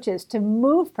approaches to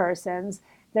move persons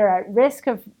that are at risk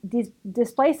of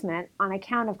displacement on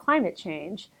account of climate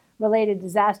change-related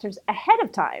disasters ahead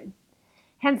of time.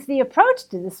 Hence, the approach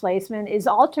to displacement is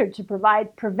altered to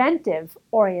provide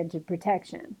preventive-oriented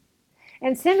protection.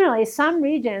 And similarly, some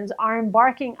regions are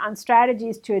embarking on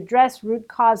strategies to address root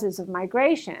causes of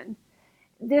migration.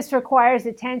 This requires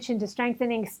attention to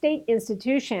strengthening state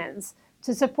institutions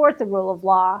to support the rule of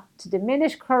law, to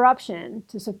diminish corruption,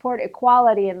 to support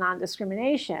equality and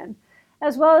non-discrimination,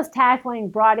 as well as tackling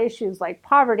broad issues like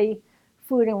poverty,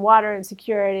 food and water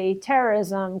insecurity,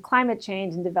 terrorism, climate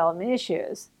change, and development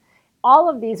issues. All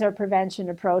of these are prevention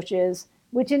approaches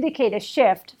which indicate a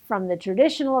shift from the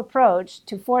traditional approach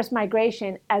to forced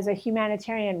migration as a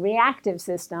humanitarian reactive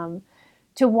system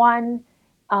to one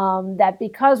that,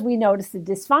 because we notice the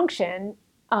dysfunction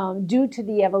due to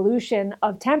the evolution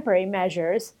of temporary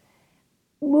measures,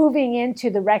 moving into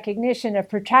the recognition of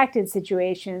protracted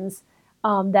situations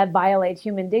that violate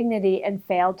human dignity and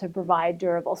fail to provide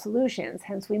durable solutions.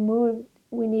 Hence, we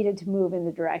needed to move in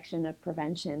the direction of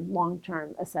prevention,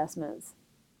 long-term assessments.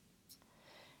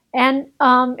 And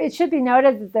it should be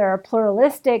noted that there are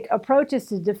pluralistic approaches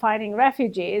to defining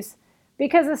refugees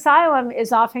because asylum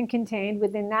is often contained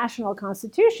within national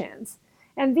constitutions.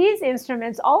 And these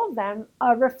instruments, all of them,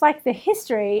 reflect the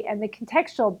history and the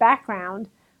contextual background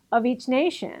of each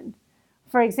nation.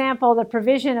 For example, the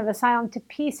provision of asylum to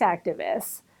peace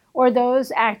activists or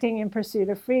those acting in pursuit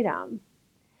of freedom.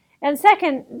 And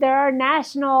second, there are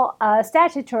national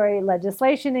statutory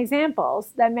legislation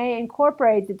examples that may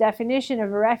incorporate the definition of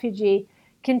a refugee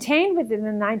contained within the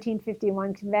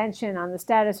 1951 Convention on the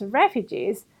Status of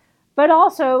Refugees, but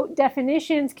also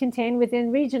definitions contained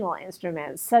within regional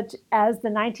instruments, such as the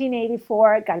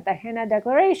 1984 Cartagena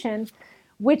Declaration,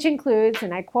 which includes,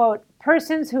 and I quote,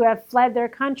 persons who have fled their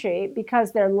country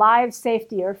because their lives,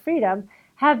 safety, or freedom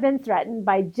have been threatened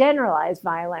by generalized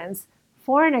violence,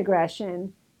 foreign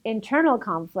aggression, internal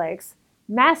conflicts,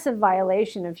 massive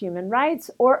violation of human rights,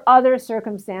 or other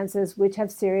circumstances which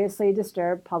have seriously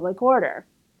disturbed public order.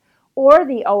 Or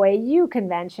the OAU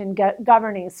Convention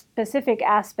governing specific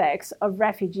aspects of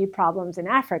refugee problems in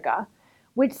Africa,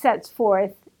 which sets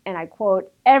forth, and I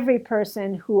quote, every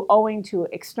person who, owing to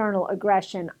external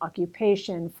aggression,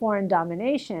 occupation, foreign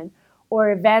domination,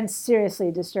 or events seriously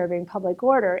disturbing public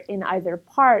order in either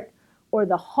part or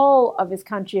the whole of his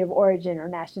country of origin or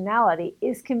nationality,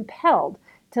 is compelled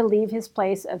to leave his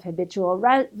place of habitual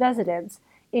residence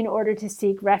in order to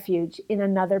seek refuge in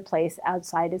another place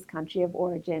outside his country of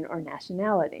origin or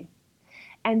nationality.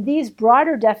 And these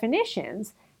broader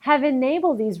definitions have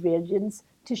enabled these regions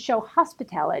to show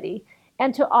hospitality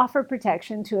and to offer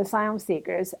protection to asylum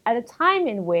seekers at a time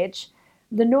in which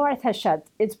the North has shut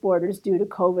its borders due to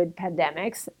COVID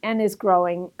pandemics and is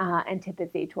growing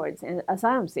antipathy towards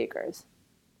asylum seekers.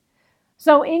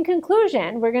 So in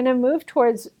conclusion, we're going to move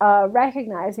towards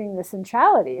recognizing the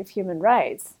centrality of human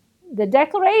rights. The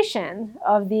declaration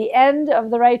of the end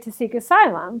of the right to seek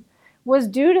asylum was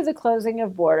due to the closing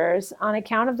of borders on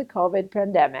account of the COVID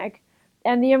pandemic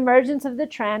and the emergence of the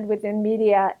trend within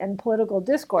media and political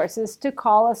discourses to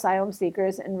call asylum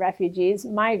seekers and refugees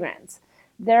migrants,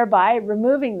 thereby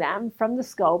removing them from the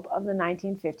scope of the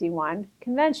 1951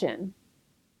 Convention.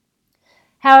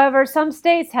 However, some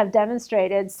states have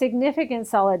demonstrated significant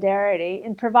solidarity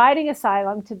in providing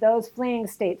asylum to those fleeing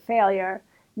state failure,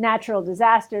 natural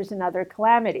disasters, and other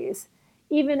calamities,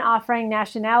 even offering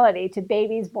nationality to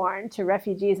babies born to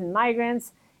refugees and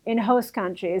migrants in host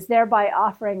countries, thereby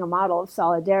offering a model of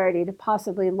solidarity to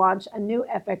possibly launch a new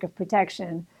epoch of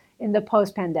protection in the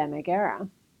post-pandemic era.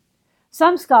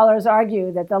 Some scholars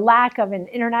argue that the lack of an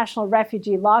international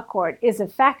refugee law court is a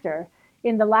factor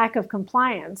in the lack of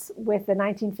compliance with the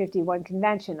 1951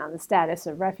 Convention on the Status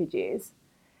of Refugees.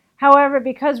 However,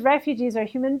 because refugees are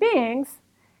human beings,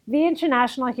 the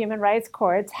international human rights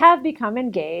courts have become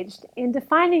engaged in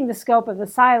defining the scope of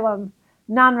asylum,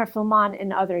 non-refoulement,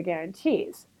 and other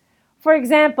guarantees. For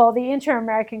example, the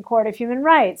Inter-American Court of Human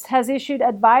Rights has issued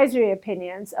advisory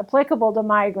opinions applicable to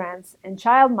migrants and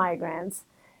child migrants,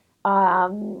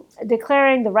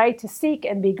 declaring the right to seek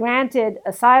and be granted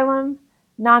asylum,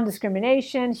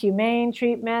 non-discrimination, humane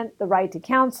treatment, the right to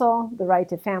counsel, the right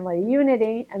to family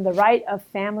unity, and the right of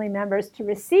family members to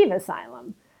receive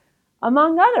asylum,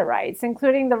 among other rights,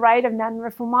 including the right of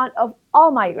non-refoulement of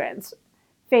all migrants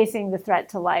facing the threat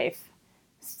to life,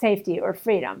 safety, or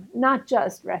freedom, not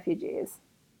just refugees.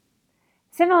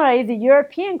 Similarly, the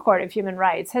European Court of Human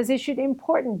Rights has issued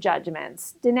important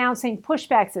judgments denouncing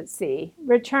pushbacks at sea,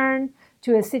 return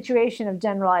to a situation of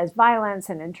generalized violence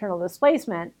and internal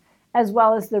displacement, as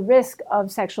well as the risk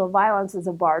of sexual violence as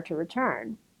a bar to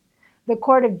return. The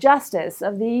Court of Justice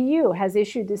of the EU has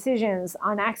issued decisions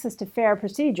on access to fair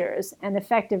procedures and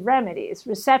effective remedies,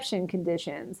 reception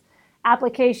conditions,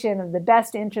 application of the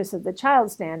best interests of the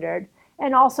child standard,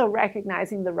 and also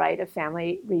recognizing the right of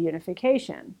family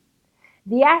reunification.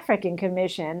 The African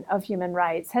Commission of Human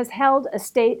Rights has held a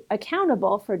state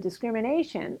accountable for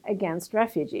discrimination against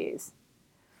refugees.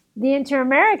 The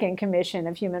Inter-American Commission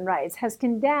of Human Rights has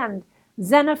condemned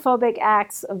xenophobic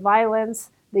acts of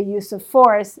violence, the use of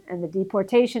force, and the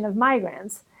deportation of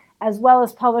migrants, as well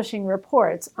as publishing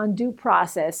reports on due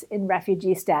process in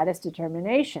refugee status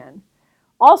determination,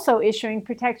 also issuing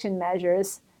protection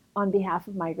measures on behalf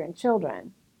of migrant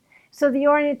children. So the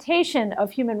orientation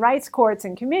of human rights courts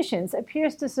and commissions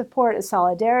appears to support a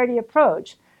solidarity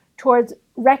approach towards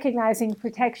recognizing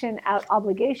protection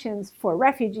obligations for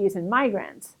refugees and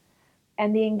migrants,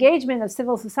 and the engagement of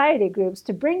civil society groups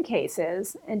to bring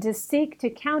cases and to seek to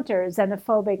counter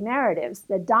xenophobic narratives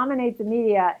that dominate the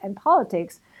media and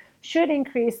politics should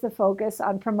increase the focus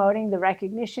on promoting the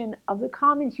recognition of the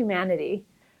common humanity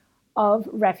of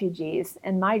refugees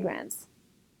and migrants.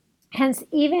 Hence,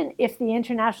 even if the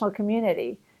international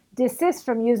community desists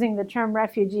from using the term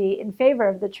refugee in favor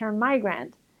of the term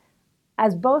migrant,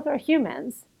 as both are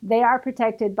humans, they are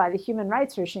protected by the human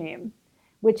rights regime,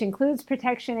 which includes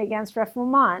protection against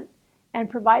refoulement and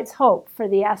provides hope for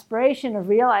the aspiration of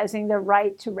realizing the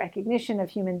right to recognition of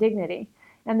human dignity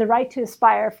and the right to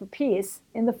aspire for peace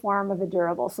in the form of a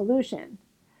durable solution.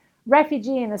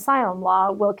 Refugee and asylum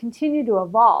law will continue to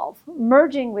evolve,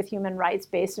 merging with human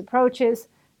rights-based approaches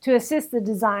to assist the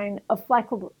design of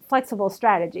flexible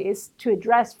strategies to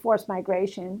address forced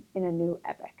migration in a new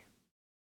epoch.